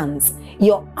circumstance,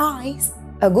 your eyes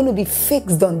are going to be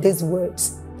fixed on these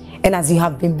words. And as you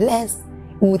have been blessed,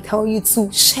 we will tell you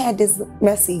to share this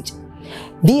message.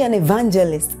 Be an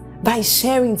evangelist by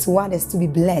sharing to others to be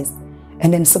blessed.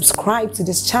 And then subscribe to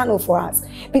this channel for us,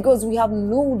 because we have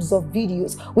loads of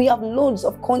videos, we have loads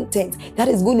of content that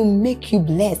is going to make you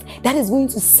blessed, that is going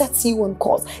to set you on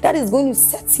course, that is going to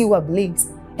set you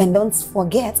ablaze. And don't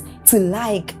forget to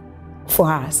like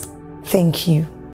for us. Thank you.